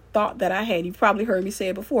forget the thought that I had. You probably heard me say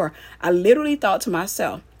it before. I literally thought to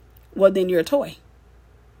myself, well, then you're a toy.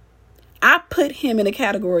 I put him in the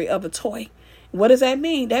category of a toy. What does that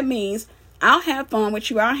mean? That means I'll have fun with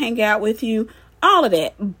you. I'll hang out with you. All of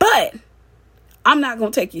that. But I'm not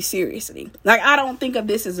going to take you seriously. Like, I don't think of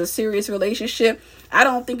this as a serious relationship. I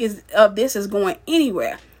don't think of this as going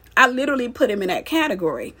anywhere. I literally put him in that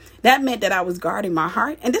category. That meant that I was guarding my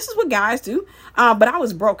heart. And this is what guys do. But I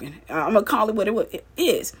was broken. I'm going to call it what it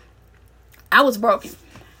is. I was broken.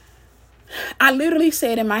 I literally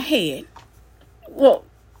said in my head, well,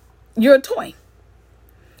 you're a toy.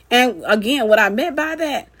 And again, what I meant by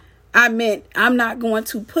that, I meant I'm not going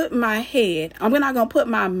to put my head, I'm not going to put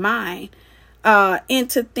my mind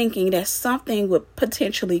into thinking that something would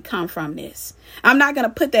potentially come from this. I'm not going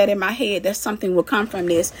to put that in my head that something will come from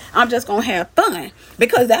this. I'm just going to have fun,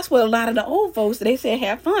 because that's what a lot of the old folks, they said,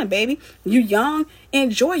 have fun, baby. You young,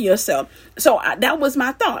 enjoy yourself. So that was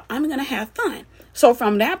my thought. I'm going to have fun. So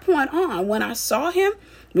from that point on, when I saw him,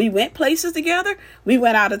 we went places together. We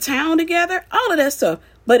went out of town together, all of that stuff.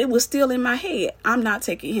 But it was still in my head. I'm not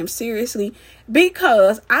taking him seriously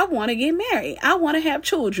because I want to get married. I want to have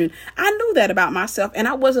children. I knew that about myself, and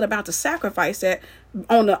I wasn't about to sacrifice that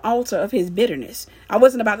on the altar of his bitterness. I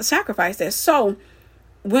wasn't about to sacrifice that. So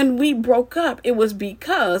when we broke up, it was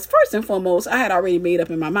because, first and foremost, I had already made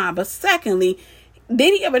up in my mind. But secondly,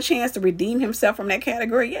 did he have a chance to redeem himself from that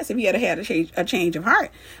category? Yes, if he had a change of heart.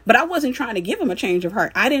 But I wasn't trying to give him a change of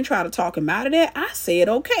heart. I didn't try to talk him out of that. I said,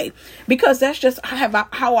 okay, because that's just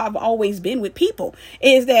how I've always been with people,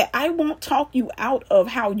 is that I won't talk you out of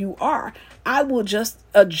how you are. I will just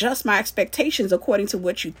adjust my expectations according to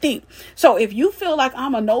what you think. So if you feel like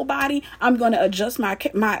I'm a nobody, I'm going to adjust my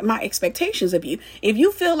expectations of you. If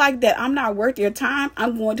you feel like that I'm not worth your time,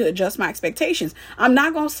 I'm going to adjust my expectations. I'm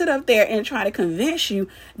not going to sit up there and try to convince you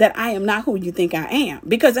that I am not who you think I am,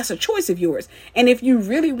 because that's a choice of yours. And if you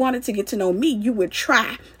really wanted to get to know me, you would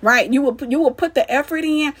try, right? You will put the effort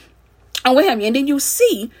in and what have you. And then you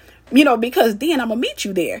see, because then I'm going to meet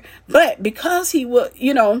you there. But because he would,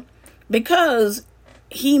 because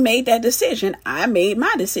he made that decision, I made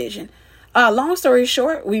my decision. Long story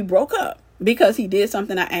short, we broke up because he did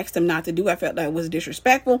something I asked him not to do. I felt that was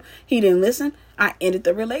disrespectful. He didn't listen. I ended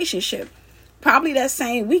the relationship. Probably that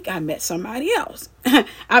same week, I met somebody else. And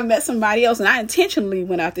I intentionally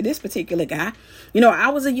went after this particular guy. I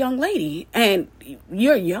was a young lady, and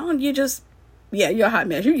you're young. You're a hot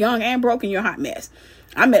mess. You're young and broken. You're a hot mess.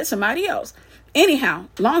 I met somebody else. Anyhow,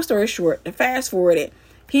 long story short, to fast forward it,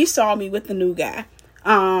 he saw me with the new guy.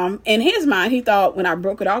 In his mind, he thought when I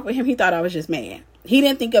broke it off with him, he thought I was just mad. He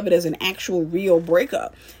didn't think of it as an actual real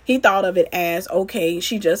breakup. He thought of it as, okay,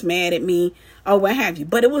 she just mad at me or what have you.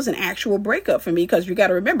 But it was an actual breakup for me, because you got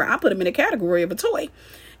to remember, I put him in the category of a toy.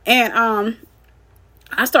 And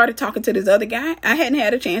I started talking to this other guy. I hadn't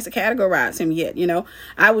had a chance to categorize him yet.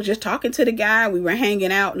 I was just talking to the guy. We were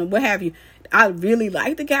hanging out and what have you. I really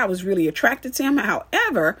liked the guy. I was really attracted to him.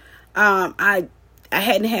 However, I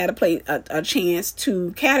hadn't had a chance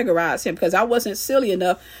to categorize him, because I wasn't silly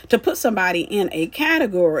enough to put somebody in a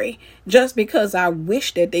category just because I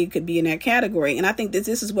wish that they could be in that category. And I think that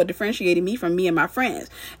this is what differentiated me from me and my friends.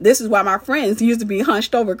 This is why my friends used to be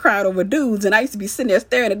hunched over, crying over dudes. And I used to be sitting there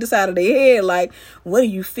staring at the side of their head like, what do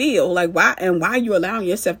you feel? Like, why are you allowing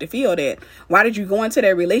yourself to feel that? Why did you go into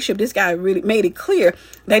that relationship? This guy really made it clear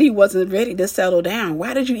that he wasn't ready to settle down.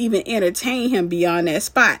 Why did you even entertain him beyond that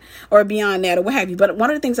spot or beyond that or what have you? But one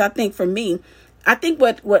of the things I think for me, I think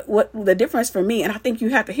what the difference for me, and I think you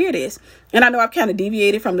have to hear this, and I know I've kind of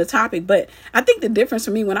deviated from the topic, but I think the difference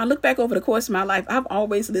for me, when I look back over the course of my life, I've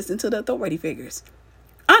always listened to the authority figures.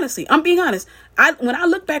 Honestly, I'm being honest. When I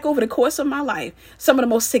look back over the course of my life, some of the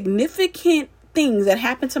most significant things that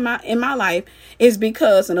happened in my life is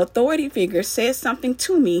because an authority figure said something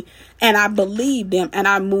to me and I believed them and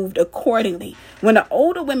I moved accordingly. When the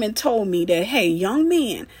older women told me that, hey, young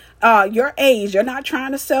men, your age, they're not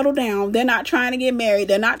trying to settle down. They're not trying to get married.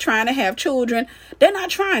 They're not trying to have children. They're not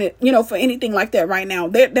trying to, for anything like that right now.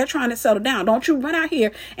 They're trying to settle down. Don't you run out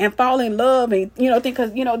here and fall in love and, think,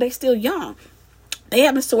 because, they're still young. They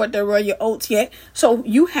haven't sorted their royal oats yet. So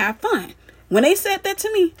you have fun. When they said that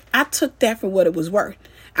to me, I took that for what it was worth.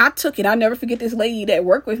 I took it. I'll never forget this lady that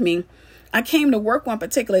worked with me. I came to work one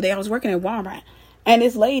particular day. I was working at Walmart. And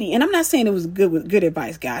this lady, and I'm not saying it was good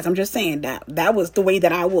advice, guys. I'm just saying that was the way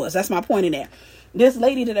that I was. That's my point in that. This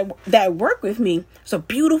lady that worked with me, it's a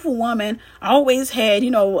beautiful woman, always had,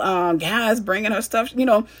 guys bringing her stuff.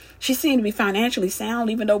 She seemed to be financially sound,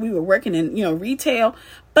 even though we were working in, retail.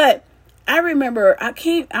 But I remember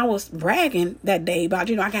I was bragging that day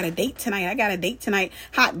about, I got a date tonight,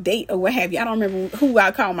 hot date or what have you. I don't remember who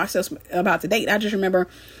I called myself about the date. I just remember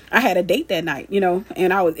I had a date that night, and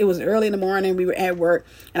it was early in the morning. We were at work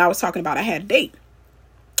and I was talking about I had a date.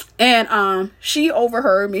 And she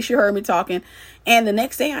overheard me. She heard me talking. And the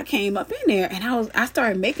next day I came up in there and I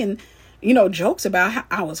started making, jokes about how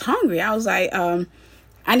I was hungry. I was like,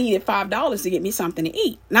 I needed $5 to get me something to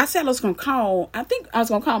eat. And I said I was going to call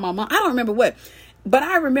my mom. I don't remember what. But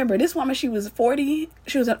I remember this woman, she was 40.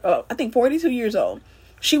 She was, I think, 42 years old.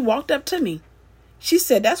 She walked up to me. She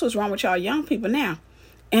said, "That's what's wrong with y'all young people now."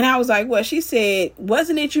 And I was like, "What?" She said,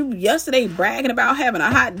 "Wasn't it you yesterday bragging about having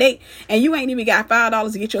a hot date and you ain't even got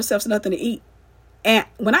 $5 to get yourself nothing to eat?" And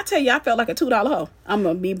when I tell you, I felt like a $2 hoe.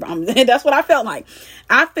 That's what I felt like.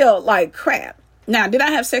 I felt like crap. Now, did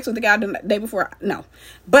I have sex with the guy the day before? No.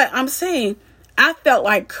 But I'm saying I felt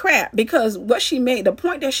like crap because the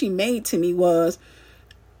point that she made to me was,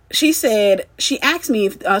 she asked me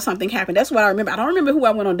if something happened. That's what I remember. I don't remember who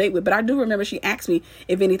I went on a date with, but I do remember she asked me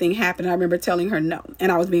if anything happened. I remember telling her no,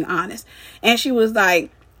 and I was being honest. And she was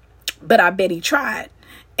like, "But I bet he tried."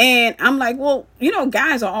 And I'm like, "Well,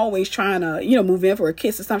 guys are always trying to, move in for a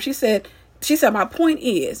kiss or something." She said, "My point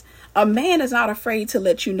is, a man is not afraid to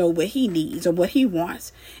let you know what he needs or what he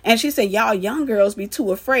wants." And she said, "Y'all young girls be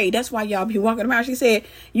too afraid. That's why y'all be walking around." She said,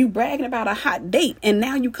 "You bragging about a hot date and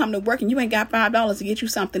now you come to work and you ain't got $5 to get you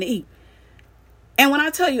something to eat." And when I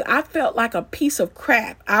tell you, I felt like a piece of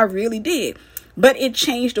crap. I really did. But it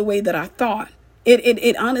changed the way that I thought.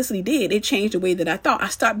 It honestly did. It changed the way that I thought. I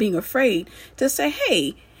stopped being afraid to say,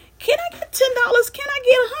 "Hey, can I get $10? Can I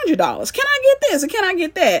get $100? Can I get this? Or can I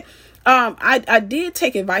get that?" I did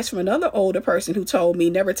take advice from another older person who told me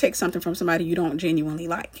never take something from somebody you don't genuinely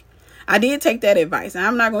like. I did take that advice. And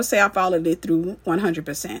I'm not going to say I followed it through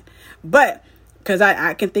 100%, but because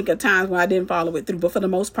I can think of times when I didn't follow it through. But for the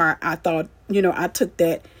most part, I thought, I took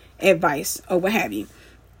that advice or what have you.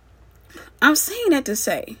 I'm saying that to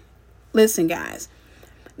say, listen, guys,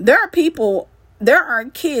 there are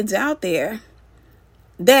kids out there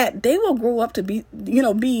that they will grow up to be,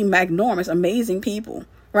 be magnanimous, amazing people.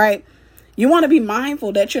 Right? You want to be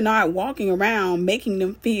mindful that you're not walking around making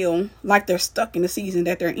them feel like they're stuck in the season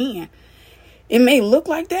that they're in. It may look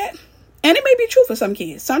like that, and it may be true for some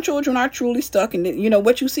kids. Some children are truly stuck, and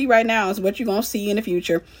what you see right now is what you're going to see in the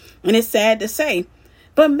future. And it's sad to say,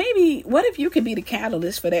 but maybe what if you could be the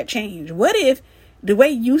catalyst for that change? What if the way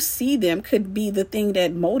you see them could be the thing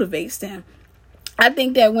that motivates them? I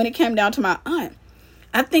think that when it came down to my aunt,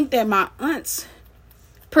 I think that my aunt's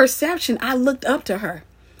perception, I looked up to her.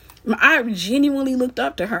 I genuinely looked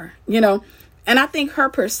up to her, and I think her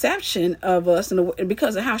perception of us, and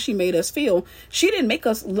because of how she made us feel, she didn't make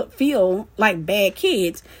us feel like bad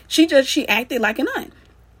kids. She acted like an aunt.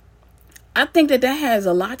 I think that has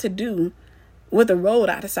a lot to do with the road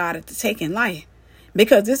I decided to take in life,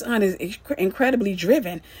 because this aunt is incredibly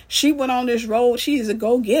driven. She went on this road. She is a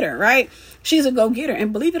go-getter, right? She's a go-getter.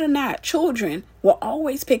 And believe it or not, children will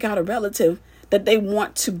always pick out a relative that they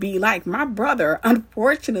want to be like. My brother,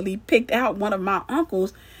 unfortunately, picked out one of my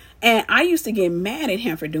uncles, and I used to get mad at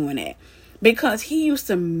him for doing that because he used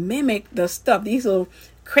to mimic the stuff, these little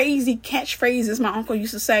crazy catchphrases my uncle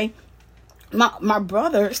used to say. My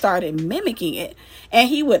brother started mimicking it, and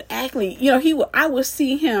he would actually, I would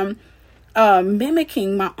see him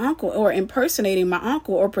mimicking my uncle or impersonating my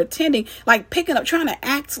uncle or pretending, like picking up, trying to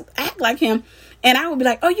act like him. And I would be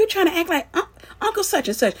like, "Oh, you're trying to act like Uncle such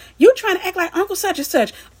and such. You trying to act like Uncle such and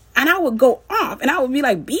such." And I would go off and I would be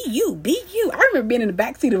like, be you. I remember being in the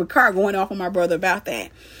backseat of a car going off on my brother about that.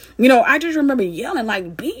 I just remember yelling,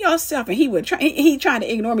 like, "Be yourself." And he would he tried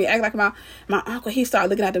to ignore me, act like my uncle. He started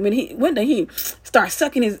looking out the window. He started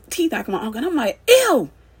sucking his teeth like my uncle. And I'm like, ew.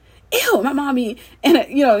 My mommy, and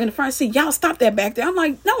in the front seat, "Y'all stop that back there." I'm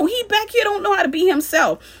like, no, he back here don't know how to be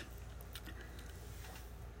himself.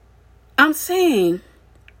 I'm saying,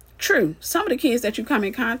 true, some of the kids that you come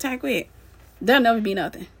in contact with, they'll never be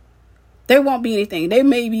nothing. They won't be anything. They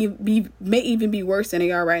may even be worse than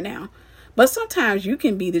they are right now. But sometimes you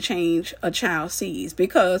can be the change a child sees,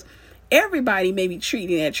 because everybody may be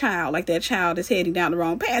treating that child like that child is heading down the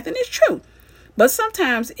wrong path. And it's true. But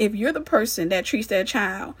sometimes if you're the person that treats that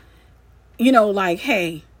child, like,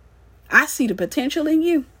 "Hey, I see the potential in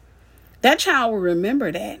you. That child will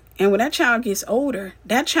remember that. And when that child gets older,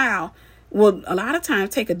 that child will a lot of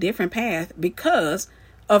times take a different path because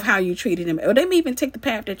of how you treated them. Or they may even take the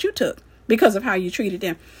path that you took because of how you treated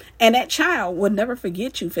them. And that child will never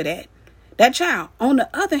forget you for that. That child, on the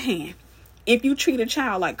other hand, if you treat a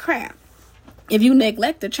child like crap, if you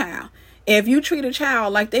neglect a child, if you treat a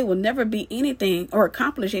child like they will never be anything or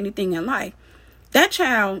accomplish anything in life, that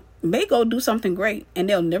child may go do something great and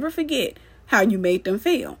they'll never forget how you made them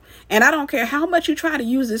feel. And I don't care how much you try to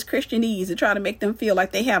use this Christianese to try to make them feel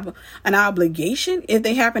like they have an obligation. If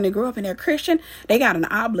they happen to grow up and they're Christian, they got an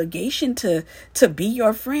obligation to be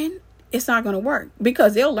your friend. It's not going to work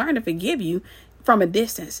because they'll learn to forgive you from a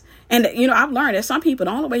distance. And, I've learned that some people,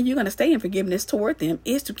 the only way you're going to stay in forgiveness toward them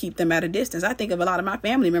is to keep them at a distance. I think of a lot of my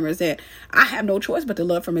family members that I have no choice but to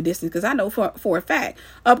love from a distance because I know for a fact,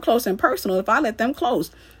 up close and personal, if I let them close,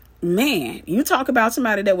 man, you talk about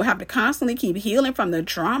somebody that will have to constantly keep healing from the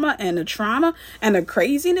trauma and the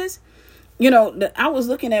craziness. I was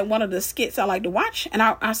looking at one of the skits I like to watch, and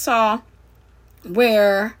I saw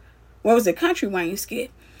what was it, Country Wayne skit.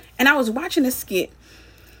 And I was watching this skit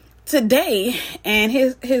today, and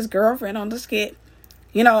his girlfriend on the skit,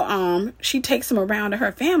 she takes him around to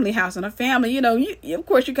her family house, and her family, of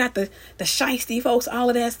course you got the shiesty folks, all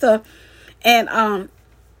of that stuff. And,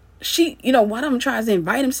 one of them tries to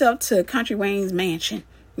invite himself to Country Wayne's mansion.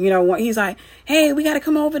 He's like, hey, we got to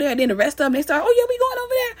come over there. And then the rest of them, they start, oh yeah, we going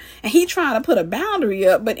over there. And he trying to put a boundary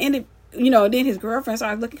up, but then his girlfriend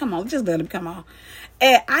starts looking, come on, just let him come on.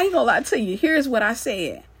 And I ain't gonna lie to you, here's what I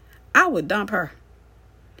said. I would dump her.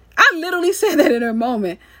 I literally said that in her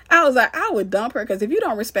moment. I was like, I would dump her because if you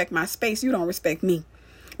don't respect my space, you don't respect me.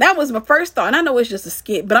 That was my first thought. And I know it's just a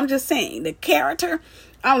skit, but I'm just saying the character,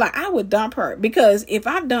 I'm like, I would dump her because if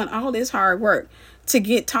I've done all this hard work to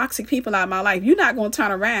get toxic people out of my life, you're not going to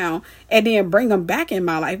turn around and then bring them back in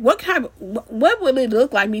my life. What would it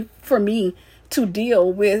look like for me to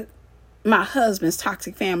deal with my husband's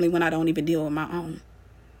toxic family when I don't even deal with my own?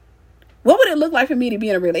 What would it look like for me to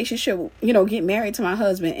be in a relationship, get married to my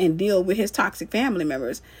husband and deal with his toxic family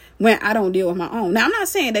members when I don't deal with my own? Now, I'm not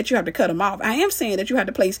saying that you have to cut them off. I am saying that you have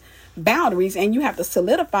to place boundaries and you have to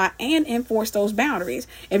solidify and enforce those boundaries.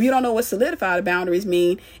 If you don't know what solidify the boundaries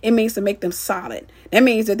mean, it means to make them solid. That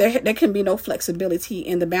means that there can be no flexibility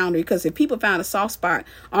in the boundary, because if people found a soft spot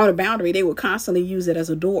on a boundary, they would constantly use it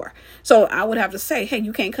as a door. So I would have to say, hey,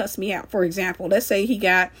 you can't cuss me out. For example, let's say he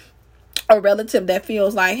got a relative that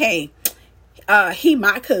feels like, hey, he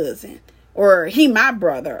my cousin, or he my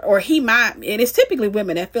brother, or and it's typically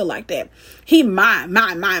women that feel like that. He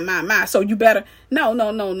my. So you better, no,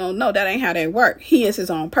 that ain't how that work. He is his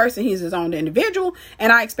own person. He's his own individual.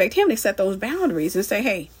 And I expect him to set those boundaries and say,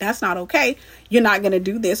 hey, that's not okay. You're not going to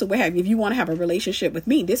do this or what have you. If you want to have a relationship with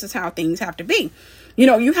me, this is how things have to be.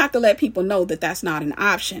 You have to let people know that that's not an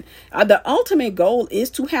option. The ultimate goal is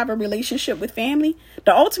to have a relationship with family.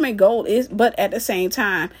 The ultimate goal is, but at the same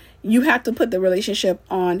time, you have to put the relationship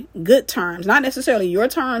on good terms, not necessarily your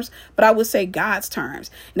terms, but I would say God's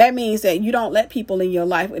terms. That means that you don't let people in your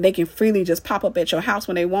life, they can freely just pop up at your house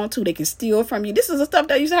when they want to. They can steal from you. This is the stuff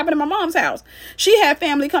that used to happen in my mom's house. She had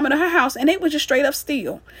family coming to her house and they would just straight up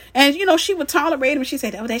steal. And, she would tolerate them. She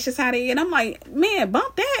said, oh, that's just how they, and I'm like, man,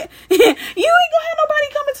 bump that. You ain't gonna have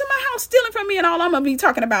nobody coming to my house stealing from me and all. I'm gonna be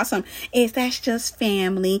talking about that's just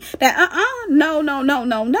family. That,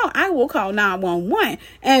 no. I will call 911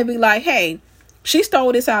 and be like, hey, she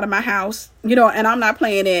stole this out of my house, and I'm not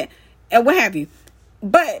playing it and what have you.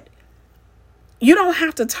 But you don't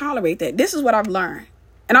have to tolerate that. This is what I've learned.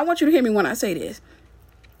 And I want you to hear me when I say this.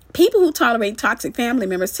 People who tolerate toxic family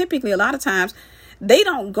members, typically a lot of times, they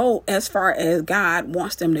don't go as far as God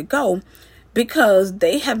wants them to go because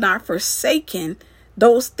they have not forsaken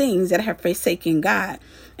those things that have forsaken God.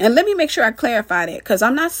 And let me make sure I clarify that, because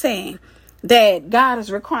I'm not saying that God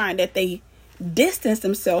is requiring that they distance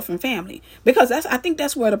themselves from family, because I think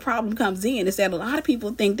that's where the problem comes in, is that a lot of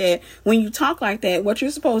people think that when you talk like that, what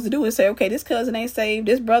you're supposed to do is say, okay, this cousin ain't saved,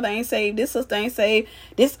 this brother ain't saved, this sister ain't saved,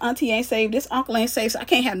 this auntie ain't saved, this uncle ain't saved, so I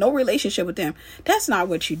can't have no relationship with them. That's not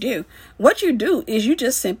what you do. What you do is you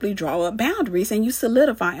just simply draw up boundaries and you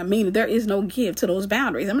solidify them, meaning there is no give to those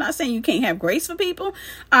boundaries. I'm not saying you can't have grace for people,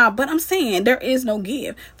 but I'm saying there is no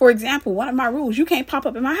give. For example, one of my rules, you can't pop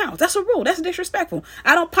up in my house. That's a rule. That's disrespectful.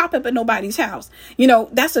 I don't pop up at nobody's house.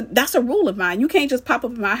 That's a rule of mine. You can't just pop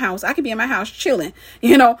up in my house. I could be in my house chilling,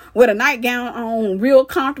 with a nightgown on, real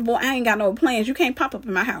comfortable. I ain't got no plans. You can't pop up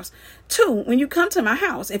in my house. Two, when you come to my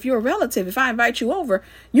house, if you're a relative, if I invite you over,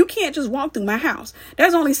 you can't just walk through my house.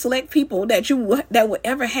 There's only select people that will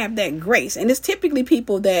ever have that grace. And it's typically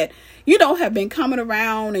people that, have been coming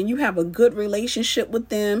around and you have a good relationship with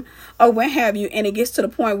them or what have you. And it gets to the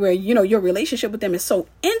point where, your relationship with them is so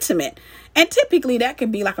intimate. And typically that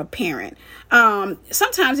could be like a parent.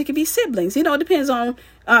 Sometimes it could be siblings. It depends on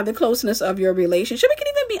the closeness of your relationship. It can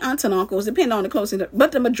even be aunts and uncles, depending on the closeness.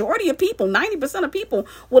 But the majority of people, 90% of people,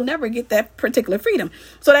 will never get that particular freedom.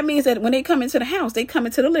 So that means that when they come into the house, they come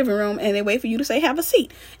into the living room and they wait for you to say, have a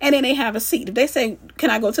seat. And then they have a seat. If they say, can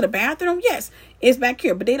I go to the bathroom? Yes, it's back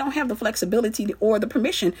here. But they don't have the flexibility or the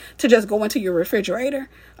permission to just go into your refrigerator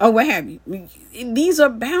or what have you. These are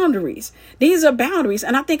boundaries.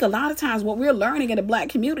 And I think a lot of times what we're learning in the Black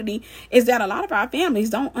community is that a lot of our families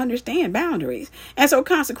don't understand boundaries. And so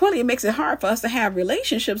consequently, it makes it hard for us to have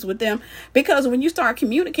relationships with them, because when you start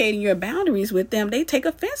communicating your boundaries with them, they take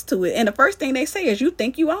offense to it. And the first thing they say is, you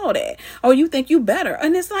think you all that, or you think you better.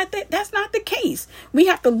 And it's like that. That's not the case. We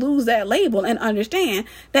have to lose that label and understand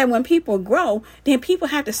that when people grow, then people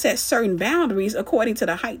have to set certain boundaries according to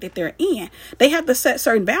the height that they're in. They have to set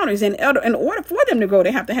certain boundaries, and in order for them to grow,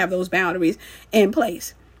 they have to have those boundaries in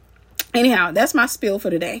place. Anyhow, that's my spiel for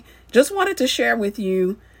today. Just wanted to share with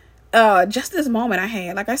you just this moment I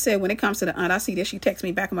had. Like I said, when it comes to the aunt, I see that she texts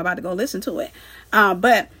me back. I'm about to go listen to it.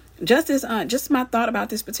 But just this aunt, just my thought about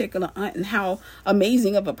this particular aunt and how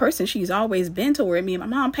amazing of a person she's always been toward me. My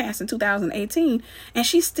mom passed in 2018, and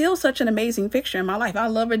she's still such an amazing fixture in my life. I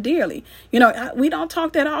love her dearly. We don't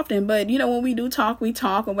talk that often, but when we do talk, we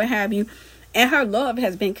talk or what have you. And her love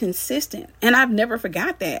has been consistent. And I've never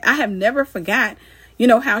forgot that. I have never forgot,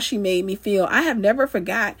 how she made me feel. I have never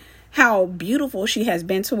forgot how beautiful she has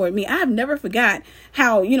been toward me. I have never forgot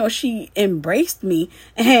how, she embraced me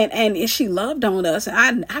and she loved on us.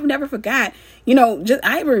 And I've never forgot,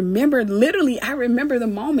 I remember the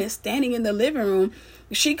moment standing in the living room.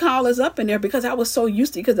 She called us up in there because I was so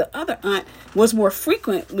used to it, because the other aunt was more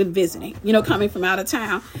frequent with visiting, coming from out of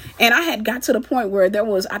town. And I had got to the point where there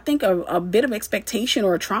was, I think, a bit of expectation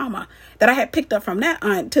or trauma that I had picked up from that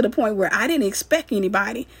aunt, to the point where I didn't expect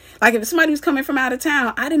anybody. Like if somebody was coming from out of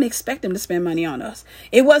town, I didn't expect them to spend money on us.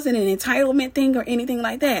 It wasn't an entitlement thing or anything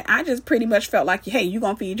like that. I just pretty much felt like, hey, you're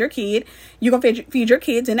going to feed your kid, you're going to feed your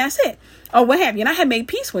kids, and that's it. Or what have you. And I had made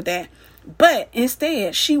peace with that. But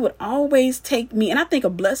instead, she would always take me, and I think a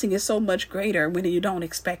blessing is so much greater when you don't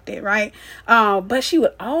expect it, right? But she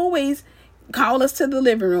would always call us to the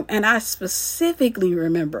living room, and I specifically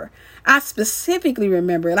remember,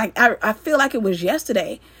 like I feel like it was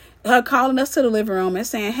yesterday, her calling us to the living room and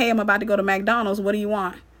saying, hey, I'm about to go to McDonald's. What do you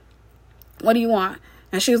want?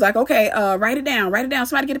 And she was like, okay, write it down.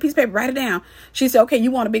 Somebody get a piece of paper, write it down. She said, okay,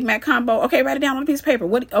 you want a Big Mac combo? Okay, write it down on a piece of paper.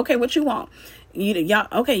 What you want?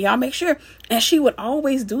 Y'all make sure. And she would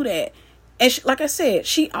always do that. And like I said,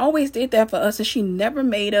 she always did that for us. And she never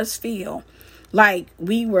made us feel like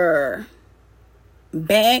we were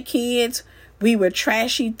bad kids. We were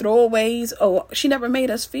trashy throwaways. Oh, she never made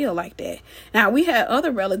us feel like that. Now, we had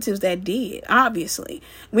other relatives that did, obviously.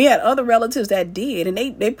 And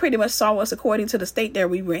they pretty much saw us according to the state that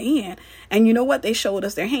we were in. And you know what? They showed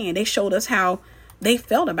us their hand. They showed us how they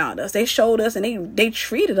felt about us. They showed us, and they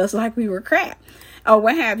treated us like we were crap or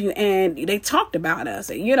what have you. And they talked about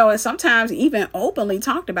us, and sometimes even openly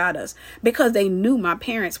talked about us, because they knew my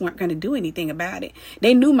parents weren't going to do anything about it.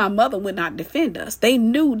 They knew my mother would not defend us. They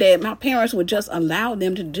knew that my parents would just allow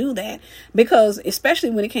them to do that, because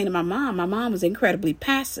especially when it came to my mom was incredibly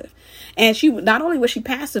passive. And not only was she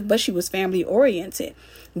passive, but she was family oriented.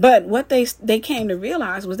 But what they came to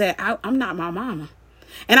realize was that I'm not my mama.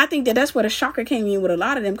 And I think that that's where the shocker came in with a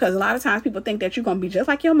lot of them, because a lot of times people think that you're going to be just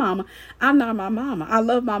like your mama. I'm not my mama. I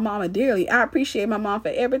love my mama dearly. I appreciate my mom for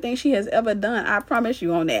everything she has ever done. I promise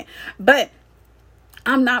you on that. But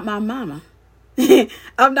I'm not my mama.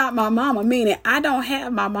 I'm not my mama, meaning I don't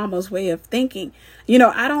have my mama's way of thinking.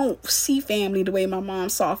 I don't see family the way my mom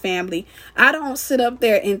saw family. I don't sit up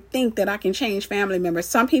there and think that I can change family members.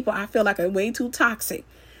 Some people I feel like are way too toxic.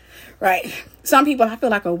 Right. Some people I feel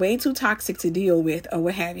like are way too toxic to deal with or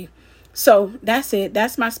what have you. So that's it.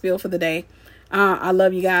 That's my spiel for the day. I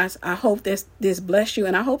love you guys. I hope this bless you.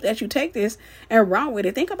 And I hope that you take this and run with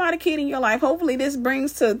it. Think about a kid in your life. Hopefully this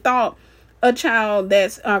brings to thought a child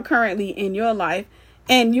that's currently in your life.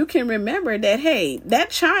 And you can remember that, hey, that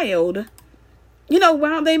child,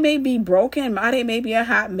 while they may be broken, while they may be a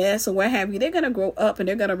hot mess or what have you, they're going to grow up and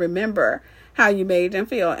they're going to remember how you made them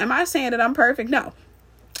feel. Am I saying that I'm perfect? No.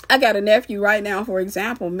 I got a nephew right now, for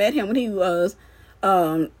example, met him when he was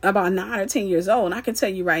about 9 or 10 years old. And I can tell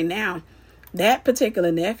you right now, that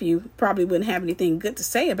particular nephew probably wouldn't have anything good to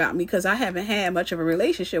say about me because I haven't had much of a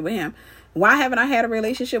relationship with him. Why haven't I had a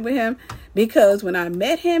relationship with him? Because when I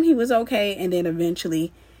met him, he was okay. And then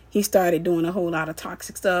eventually he started doing a whole lot of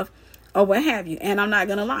toxic stuff or what have you. And I'm not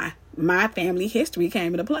going to lie. My family history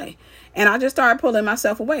came into play. And I just started pulling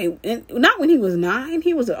myself away. And not when he was 9.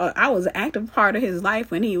 I was an active part of his life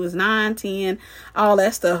when he was 9, 10, all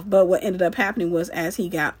that stuff. But what ended up happening was as he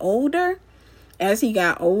got older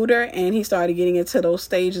and he started getting into those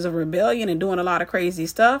stages of rebellion and doing a lot of crazy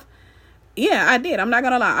stuff. Yeah, I did. I'm not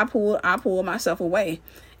going to lie. I pulled myself away.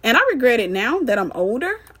 And I regret it now that I'm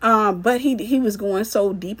older. But he was going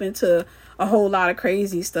so deep into a whole lot of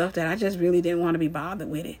crazy stuff that I just really didn't want to be bothered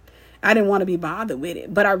with it. I didn't want to be bothered with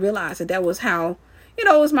it. But I realized that was how, it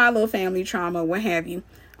was my little family trauma, what have you,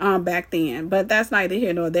 back then. But that's neither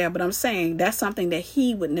here nor there. But I'm saying that's something that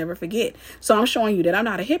he would never forget. So I'm showing you that I'm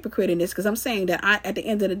not a hypocrite in this, because I'm saying that at the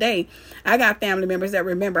end of the day, I got family members that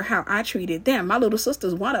remember how I treated them. My little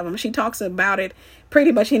sister's one of them. She talks about it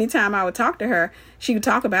pretty much anytime I would talk to her. She would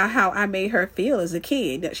talk about how I made her feel as a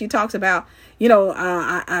kid. She talks about,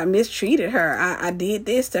 I mistreated her. I did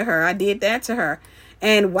this to her. I did that to her.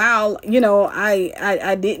 And while,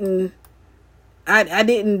 I didn't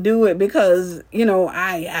do it because,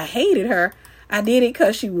 I hated her. I did it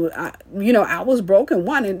because she was, I was broken,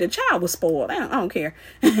 one, and the child was spoiled. I don't care.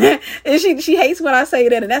 And she hates when I say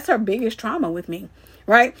that. And that's her biggest trauma with me,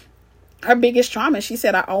 right? Her biggest trauma, she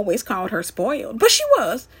said I always called her spoiled. But she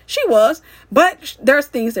was. But there's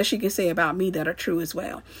things that she can say about me that are true as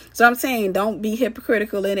well. So I'm saying don't be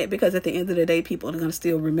hypocritical in it, because at the end of the day, people are going to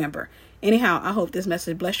still remember. Anyhow, I hope this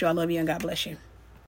message bless you. I love you and God bless you.